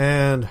them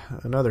and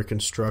another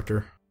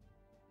constructor.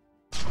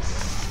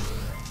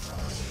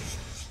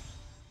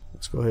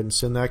 Let's go ahead and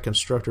send that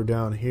constructor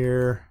down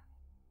here.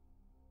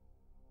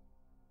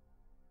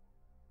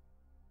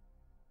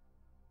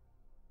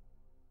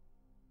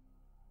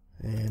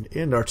 And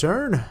end our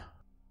turn.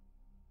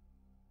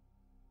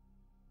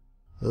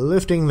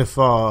 Lifting the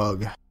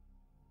fog.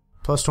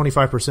 Plus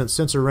 25%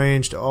 sensor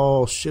range to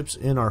all ships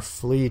in our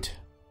fleet.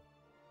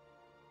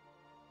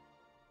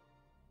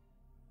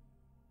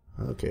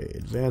 Okay,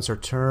 advance our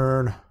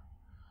turn.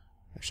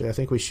 Actually, I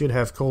think we should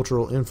have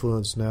cultural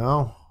influence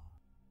now.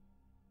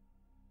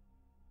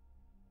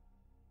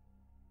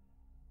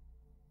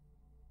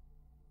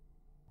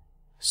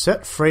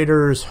 Set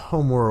freighters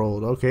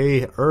homeworld.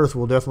 Okay, Earth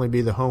will definitely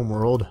be the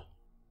homeworld.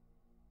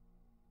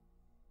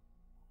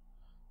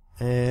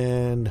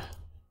 And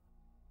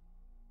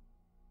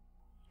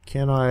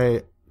can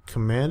I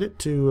command it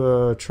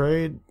to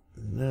trade?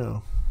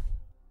 No.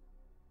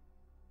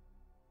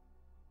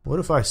 What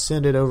if I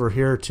send it over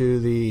here to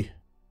the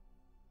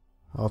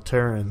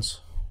Alterans?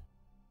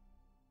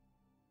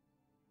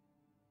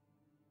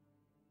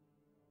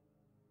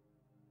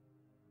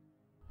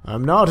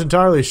 I'm not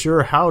entirely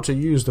sure how to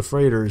use the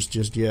freighters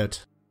just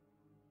yet.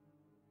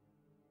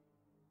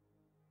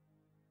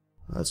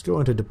 Let's go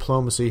into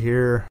diplomacy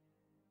here.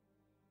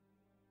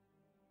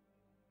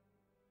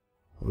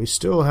 We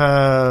still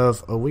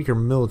have a weaker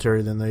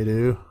military than they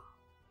do.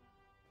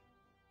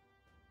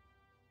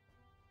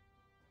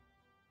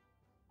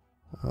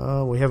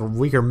 We have a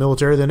weaker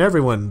military than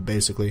everyone,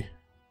 basically.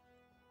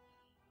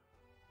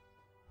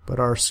 But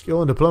our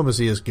skill in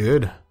diplomacy is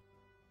good.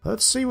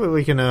 Let's see what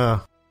we can,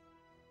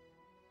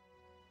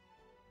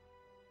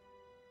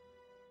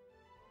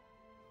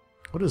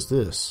 What is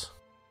this?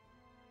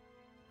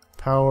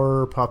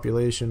 Power,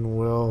 population,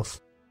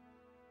 wealth,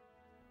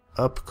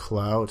 up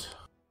clout.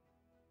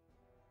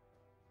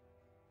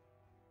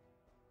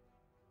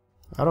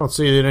 I don't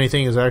see that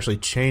anything is actually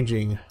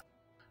changing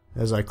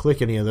as I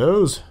click any of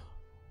those.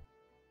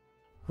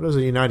 What does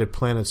the United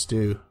Planets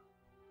do?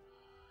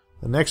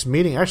 The next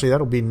meeting, actually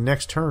that'll be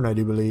next turn, I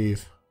do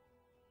believe.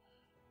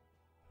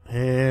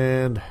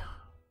 And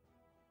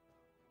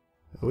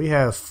we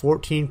have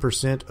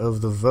 14%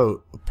 of the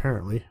vote,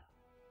 apparently.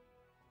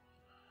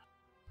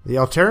 The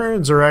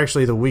Alterans are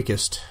actually the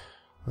weakest.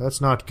 That's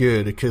not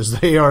good, because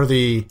they are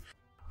the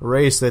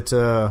race that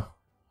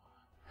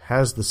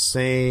has the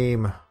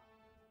same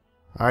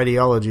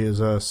ideology as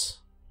us.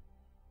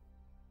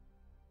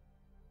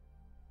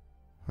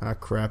 Ah,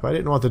 crap. I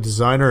didn't want the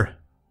designer.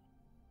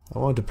 I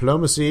want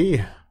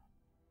diplomacy.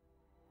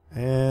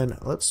 And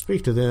let's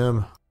speak to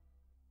them.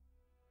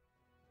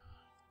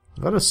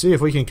 Let us see if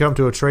we can come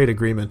to a trade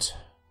agreement.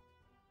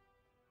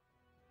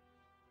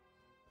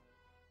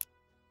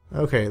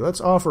 Okay, let's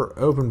offer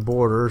open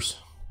borders.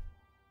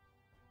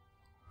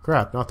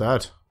 Crap, not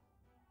that.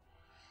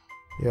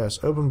 Yes,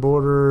 open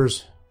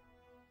borders.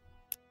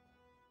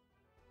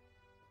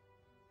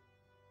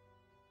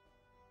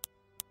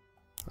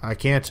 I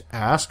can't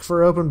ask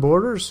for open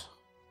borders?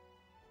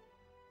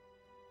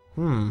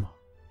 Well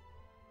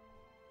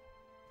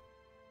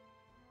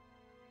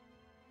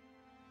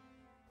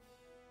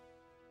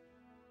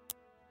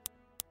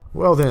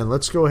then,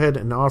 let's go ahead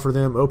and offer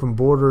them open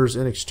borders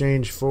in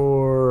exchange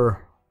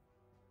for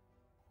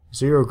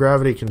zero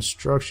gravity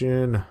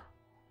construction,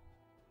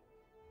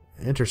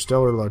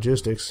 interstellar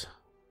logistics.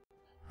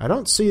 I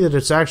don't see that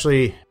it's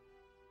actually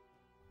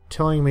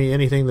telling me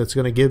anything that's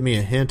going to give me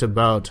a hint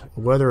about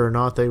whether or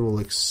not they will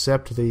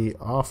accept the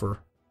offer.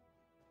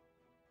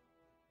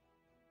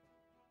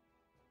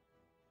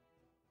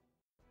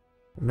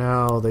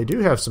 Now, they do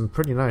have some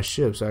pretty nice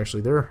ships,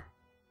 actually. They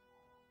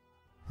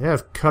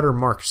have Cutter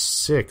Mark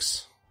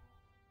 6.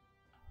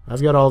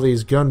 I've got all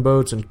these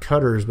gunboats and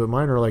cutters, but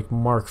mine are like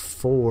Mark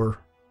 4.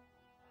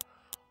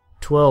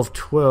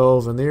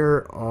 1212, and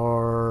there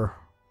are...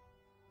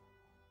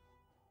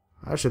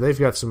 Actually, they've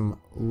got some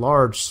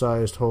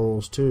large-sized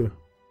holes, too.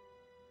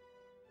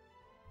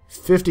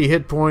 50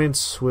 hit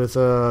points with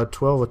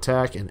 12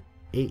 attack and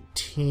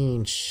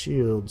 18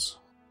 shields.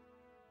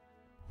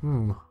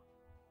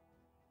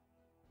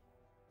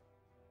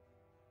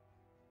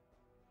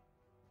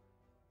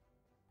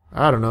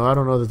 I don't know. I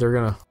don't know that they're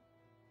gonna...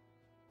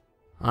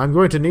 I'm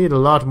going to need a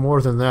lot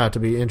more than that to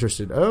be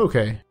interested.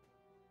 Okay.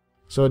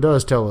 So it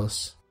does tell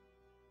us.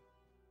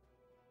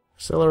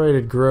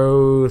 Accelerated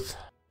growth...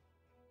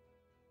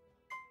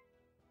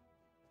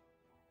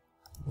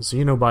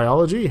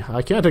 Xenobiology?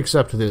 I can't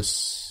accept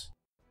this.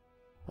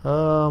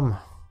 That's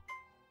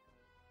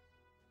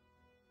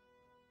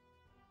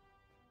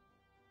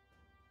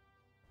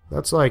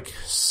like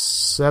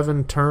 7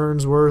 7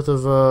 turns worth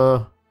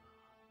of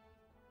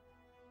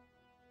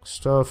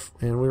stuff,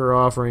 and we were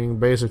offering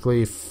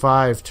basically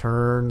 5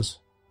 turns.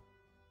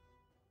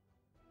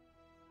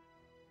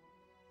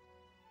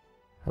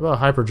 How about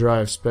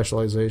hyperdrive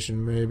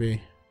specialization,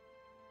 maybe?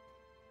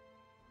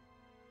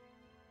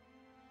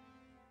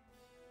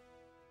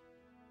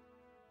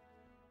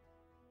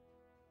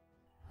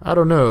 I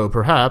don't know,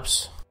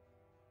 perhaps.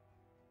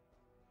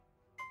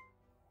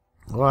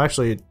 Well,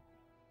 actually, it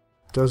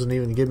doesn't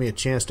even give me a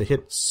chance to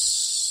hit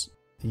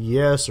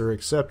yes or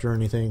accept or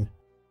anything.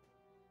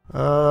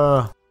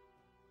 What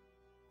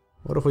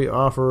if we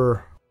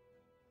offer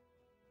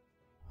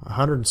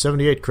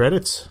 178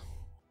 credits?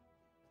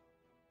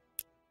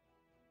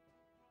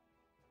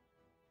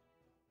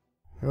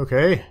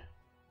 Okay.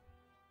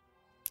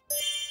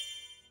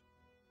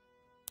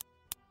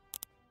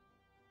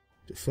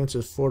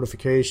 Defensive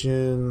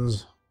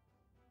fortifications.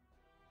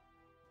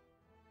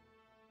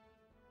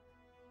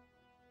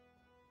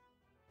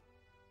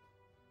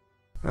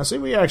 Now, see,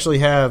 we actually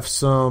have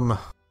some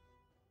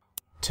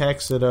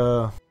techs that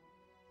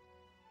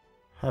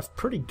have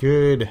pretty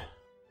good,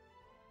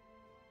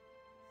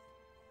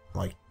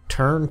 like,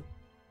 turn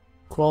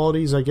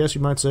qualities, I guess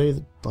you might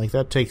say. Like,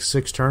 that takes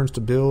 6 turns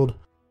to build.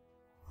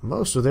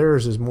 Most of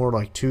theirs is more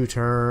like 2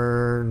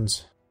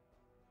 turns.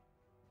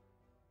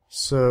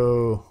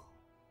 So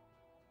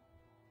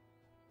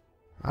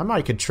I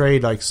might could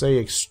trade, like, say,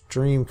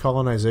 extreme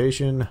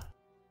colonization.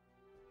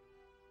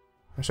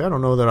 Actually, I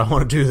don't know that I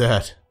want to do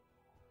that.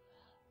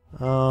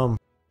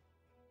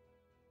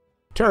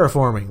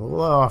 Terraforming.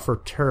 We'll offer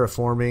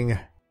terraforming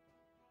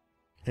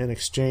in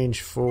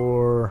exchange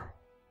for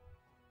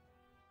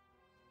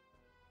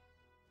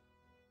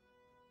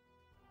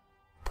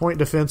point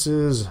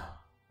defenses,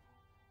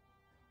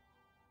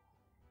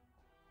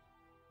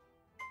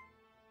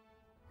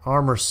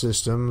 armor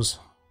systems,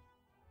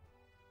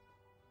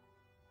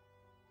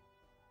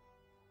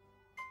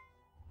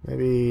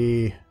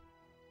 maybe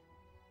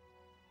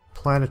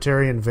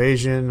planetary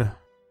invasion,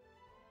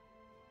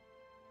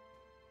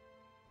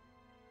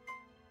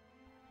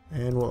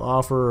 and we'll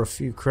offer a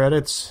few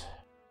credits.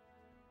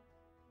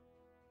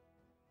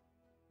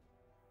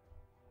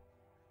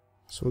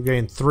 So we'll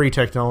gain 3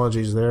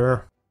 technologies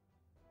there.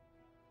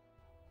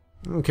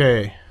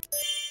 Okay.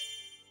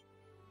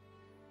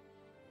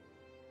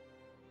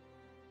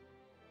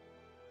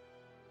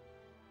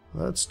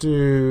 Let's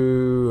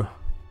do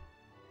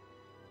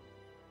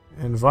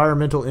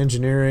environmental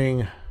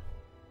engineering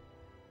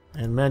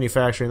and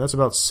manufacturing. That's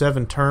about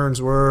 7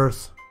 turns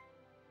worth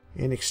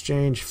in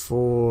exchange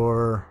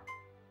for...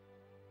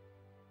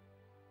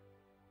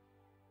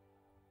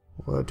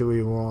 what do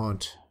we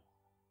want?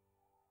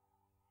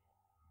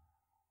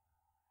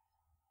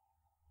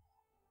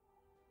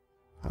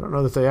 I don't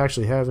know that they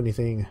actually have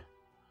anything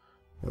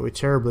that we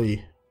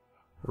terribly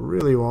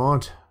really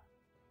want.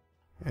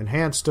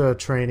 Enhanced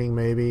training,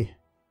 maybe.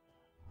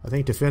 I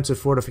think defensive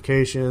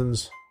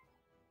fortifications,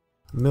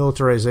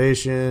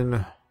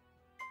 militarization,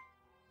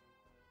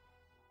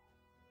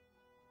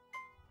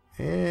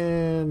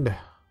 and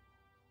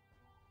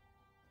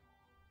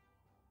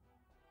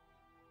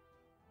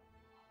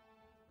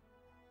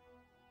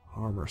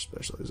armor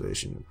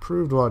specialization.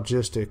 Improved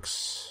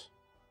logistics.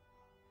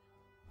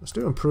 Let's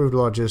do improved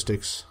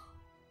logistics.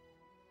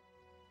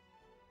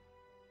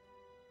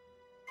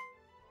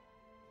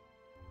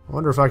 I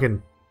wonder if I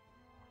can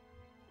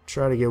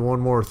try to get one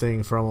more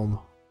thing from them.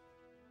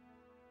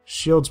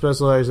 Shield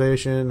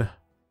specialization.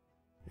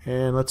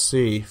 And let's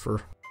see,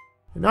 for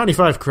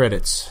 95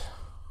 credits.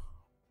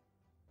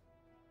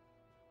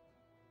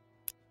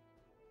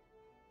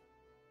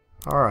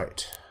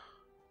 Alright.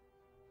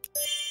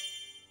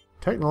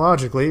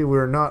 Technologically,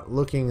 we're not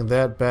looking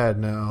that bad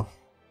now.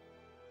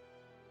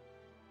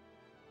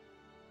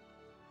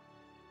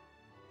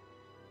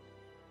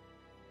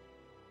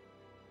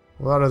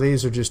 A lot of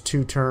these are just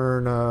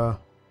two-turn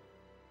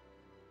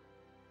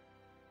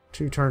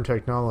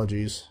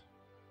technologies.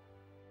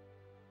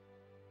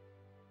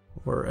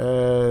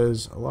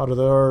 Whereas a lot of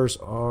those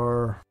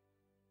are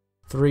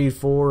 3,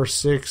 4,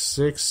 6,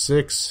 6,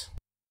 6,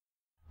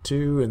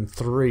 2, and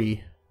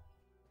 3.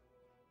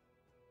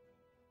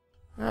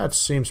 That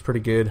seems pretty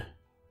good.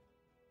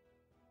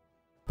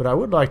 But I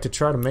would like to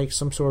try to make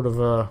some sort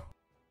of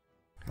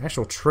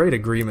actual trade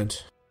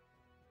agreement.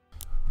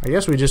 I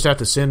guess we just have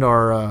to send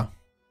our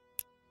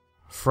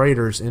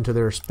freighters into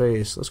their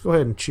space. Let's go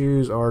ahead and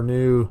choose our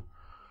new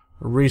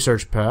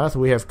research path.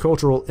 We have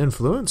cultural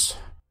influence.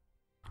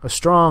 A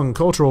strong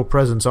cultural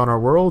presence on our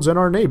worlds and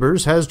our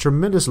neighbors has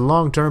tremendous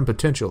long-term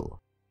potential.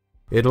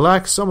 It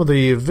lacks some of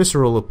the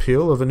visceral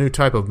appeal of a new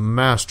type of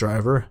mass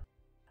driver,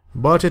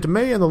 but it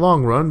may in the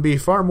long run be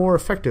far more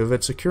effective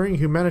at securing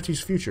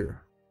humanity's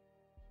future.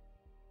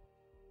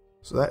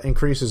 So that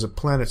increases a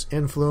planet's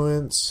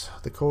influence,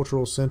 the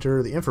cultural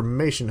center, the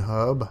information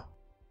hub.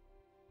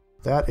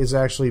 That is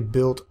actually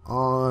built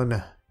on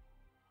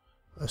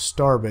a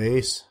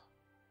starbase,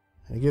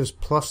 and it gives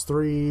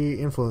 +3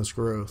 influence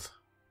growth.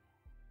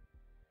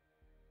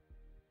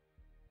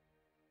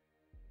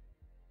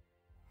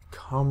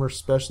 commerce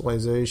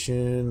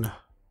specialization.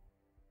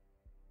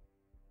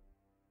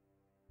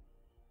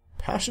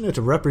 Passionate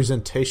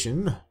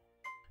representation.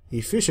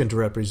 Efficient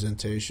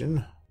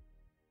representation.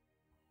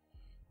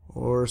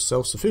 Or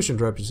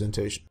self-sufficient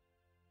representation.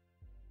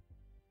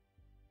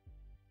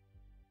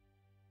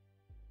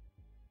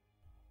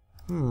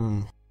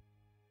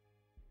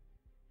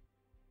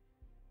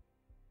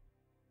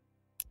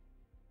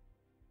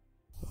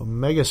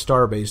 Omega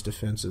star-based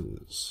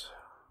defenses.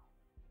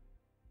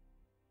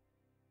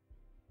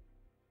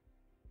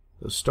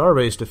 The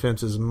star-based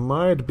defenses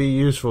might be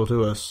useful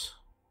to us.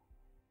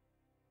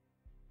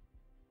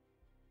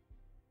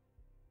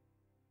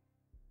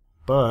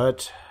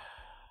 But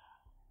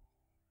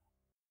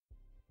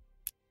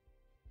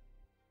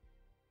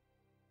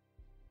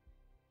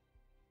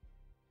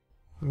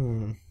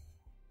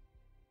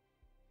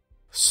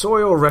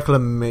soil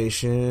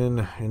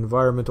reclamation,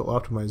 environmental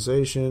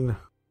optimization.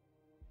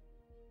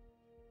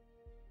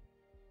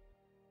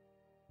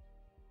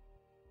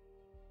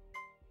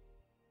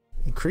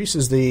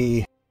 Increases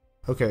the...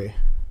 Okay.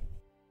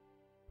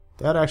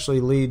 That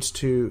actually leads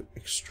to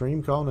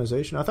extreme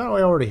colonization. I thought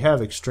I already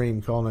have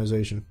extreme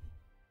colonization.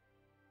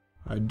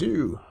 I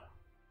do.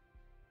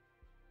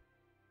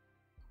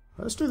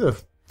 Let's do the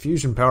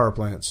fusion power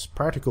plants.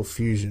 Practical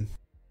fusion.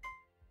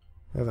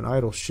 I have an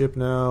idle ship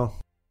now.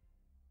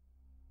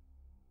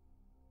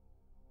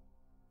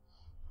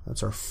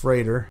 That's our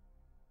freighter.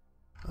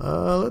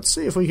 Let's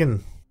see if we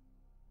can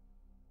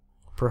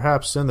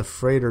perhaps send the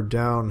freighter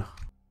down.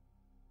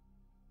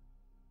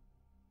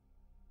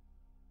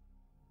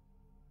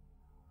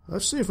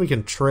 Let's see if we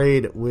can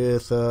trade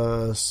with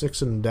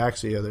Six and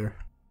Daxia there.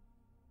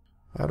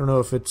 I don't know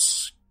if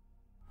it's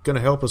going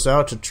to help us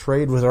out to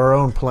trade with our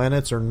own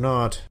planets or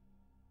not.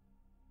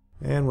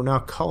 And we're now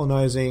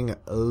colonizing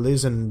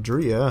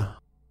Lysandria.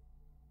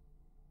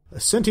 A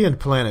sentient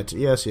planet.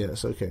 Yes,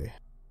 okay.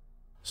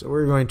 So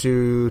we're going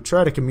to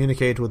try to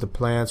communicate with the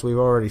plants. We've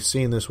already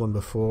seen this one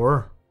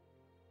before.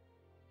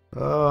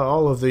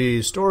 All of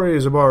the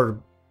stories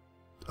about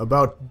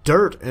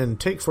dirt and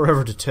take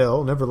forever to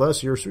tell.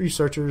 Nevertheless, your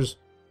researchers...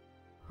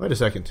 Wait a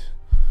second.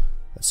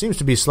 That seems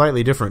to be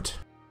slightly different.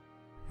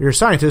 Your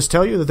scientists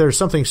tell you that there's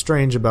something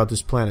strange about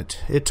this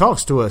planet. It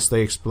talks to us,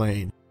 they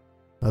explain.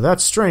 Now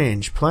that's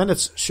strange.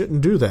 Planets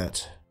shouldn't do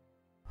that.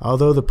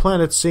 Although the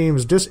planet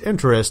seems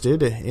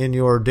disinterested in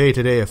your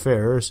day-to-day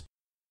affairs,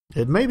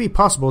 it may be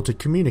possible to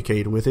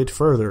communicate with it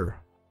further.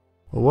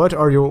 What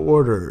are your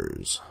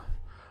orders?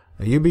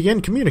 You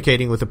begin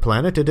communicating with the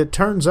planet, and it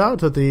turns out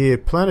that the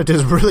planet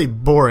is really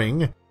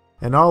boring,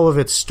 and all of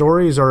its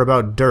stories are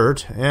about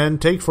dirt,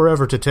 and take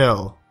forever to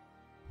tell.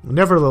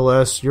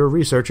 Nevertheless, your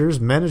researchers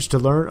managed to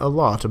learn a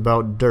lot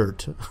about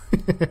dirt.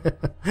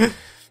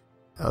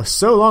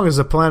 So long as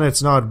the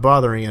planet's not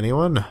bothering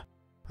anyone,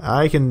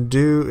 it can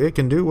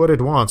do what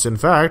it wants. In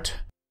fact,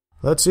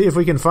 let's see if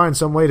we can find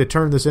some way to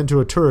turn this into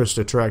a tourist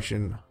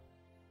attraction.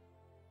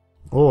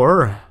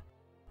 Or,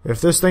 if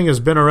this thing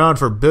has been around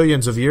for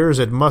billions of years,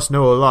 it must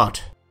know a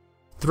lot.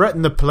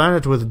 Threaten the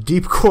planet with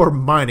deep core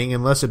mining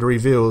unless it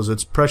reveals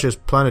its precious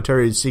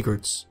planetary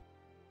secrets.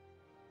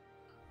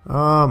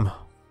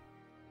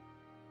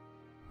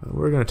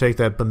 We're going to take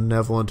that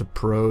benevolent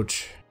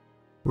approach.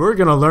 We're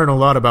going to learn a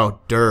lot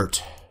about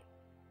dirt.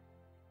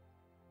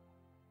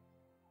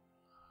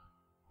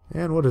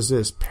 And what is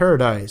this?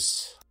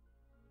 Paradise.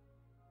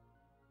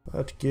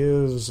 That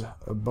gives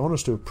a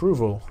bonus to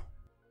approval.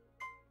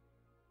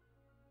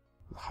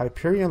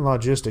 Hyperion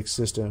Logistics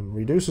System.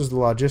 Reduces the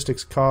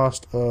logistics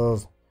cost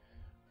of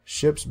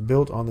ships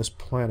built on this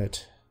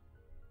planet.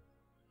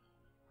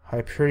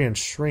 Hyperion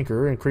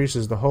Shrinker.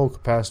 Increases the hull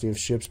capacity of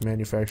ships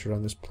manufactured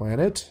on this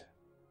planet.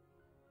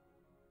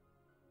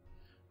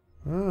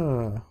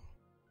 So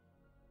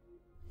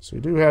we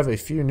do have a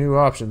few new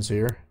options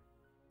here.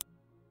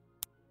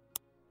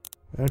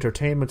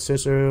 Entertainment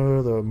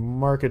Center, the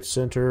Market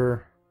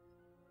Center.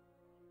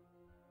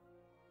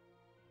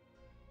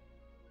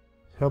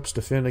 Helps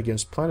defend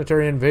against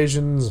planetary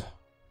invasions.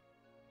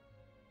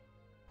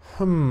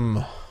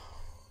 Well,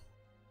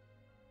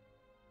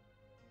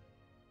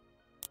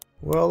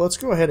 let's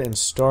go ahead and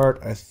start,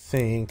 I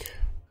think,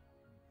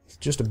 with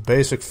just a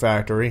basic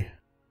factory.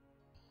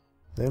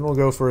 Then we'll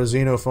go for a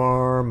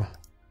xenofarm.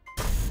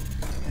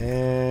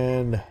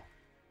 And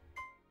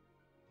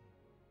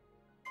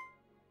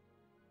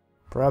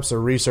perhaps a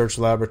research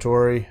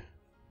laboratory.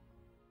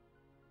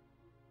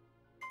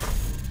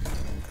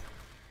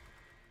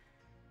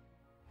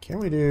 Can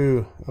we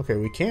do... Okay,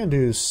 we can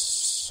do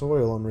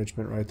soil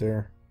enrichment right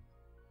there.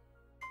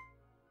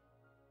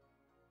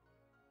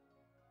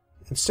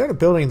 Instead of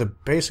building the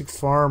basic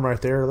farm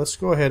right there, let's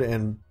go ahead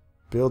and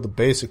build the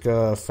basic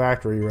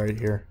factory right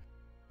here.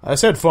 I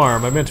said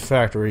farm, I meant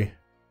factory.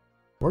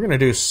 We're going to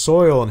do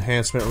soil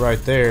enhancement right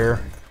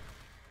there.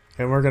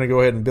 And we're going to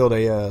go ahead and build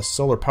a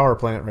solar power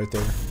plant right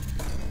there.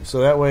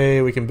 So that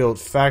way we can build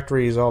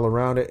factories all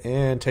around it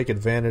and take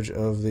advantage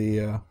of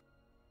the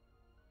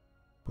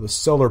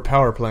solar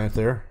power plant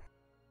there.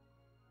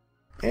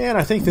 And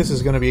I think this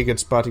is going to be a good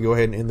spot to go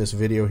ahead and end this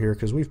video here,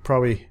 because we've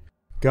probably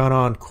gone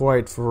on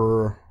quite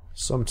for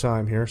some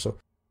time here. So,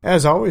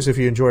 as always, if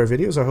you enjoy our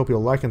videos, I hope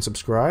you'll like and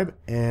subscribe,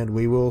 and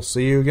we will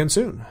see you again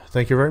soon.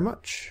 Thank you very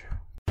much.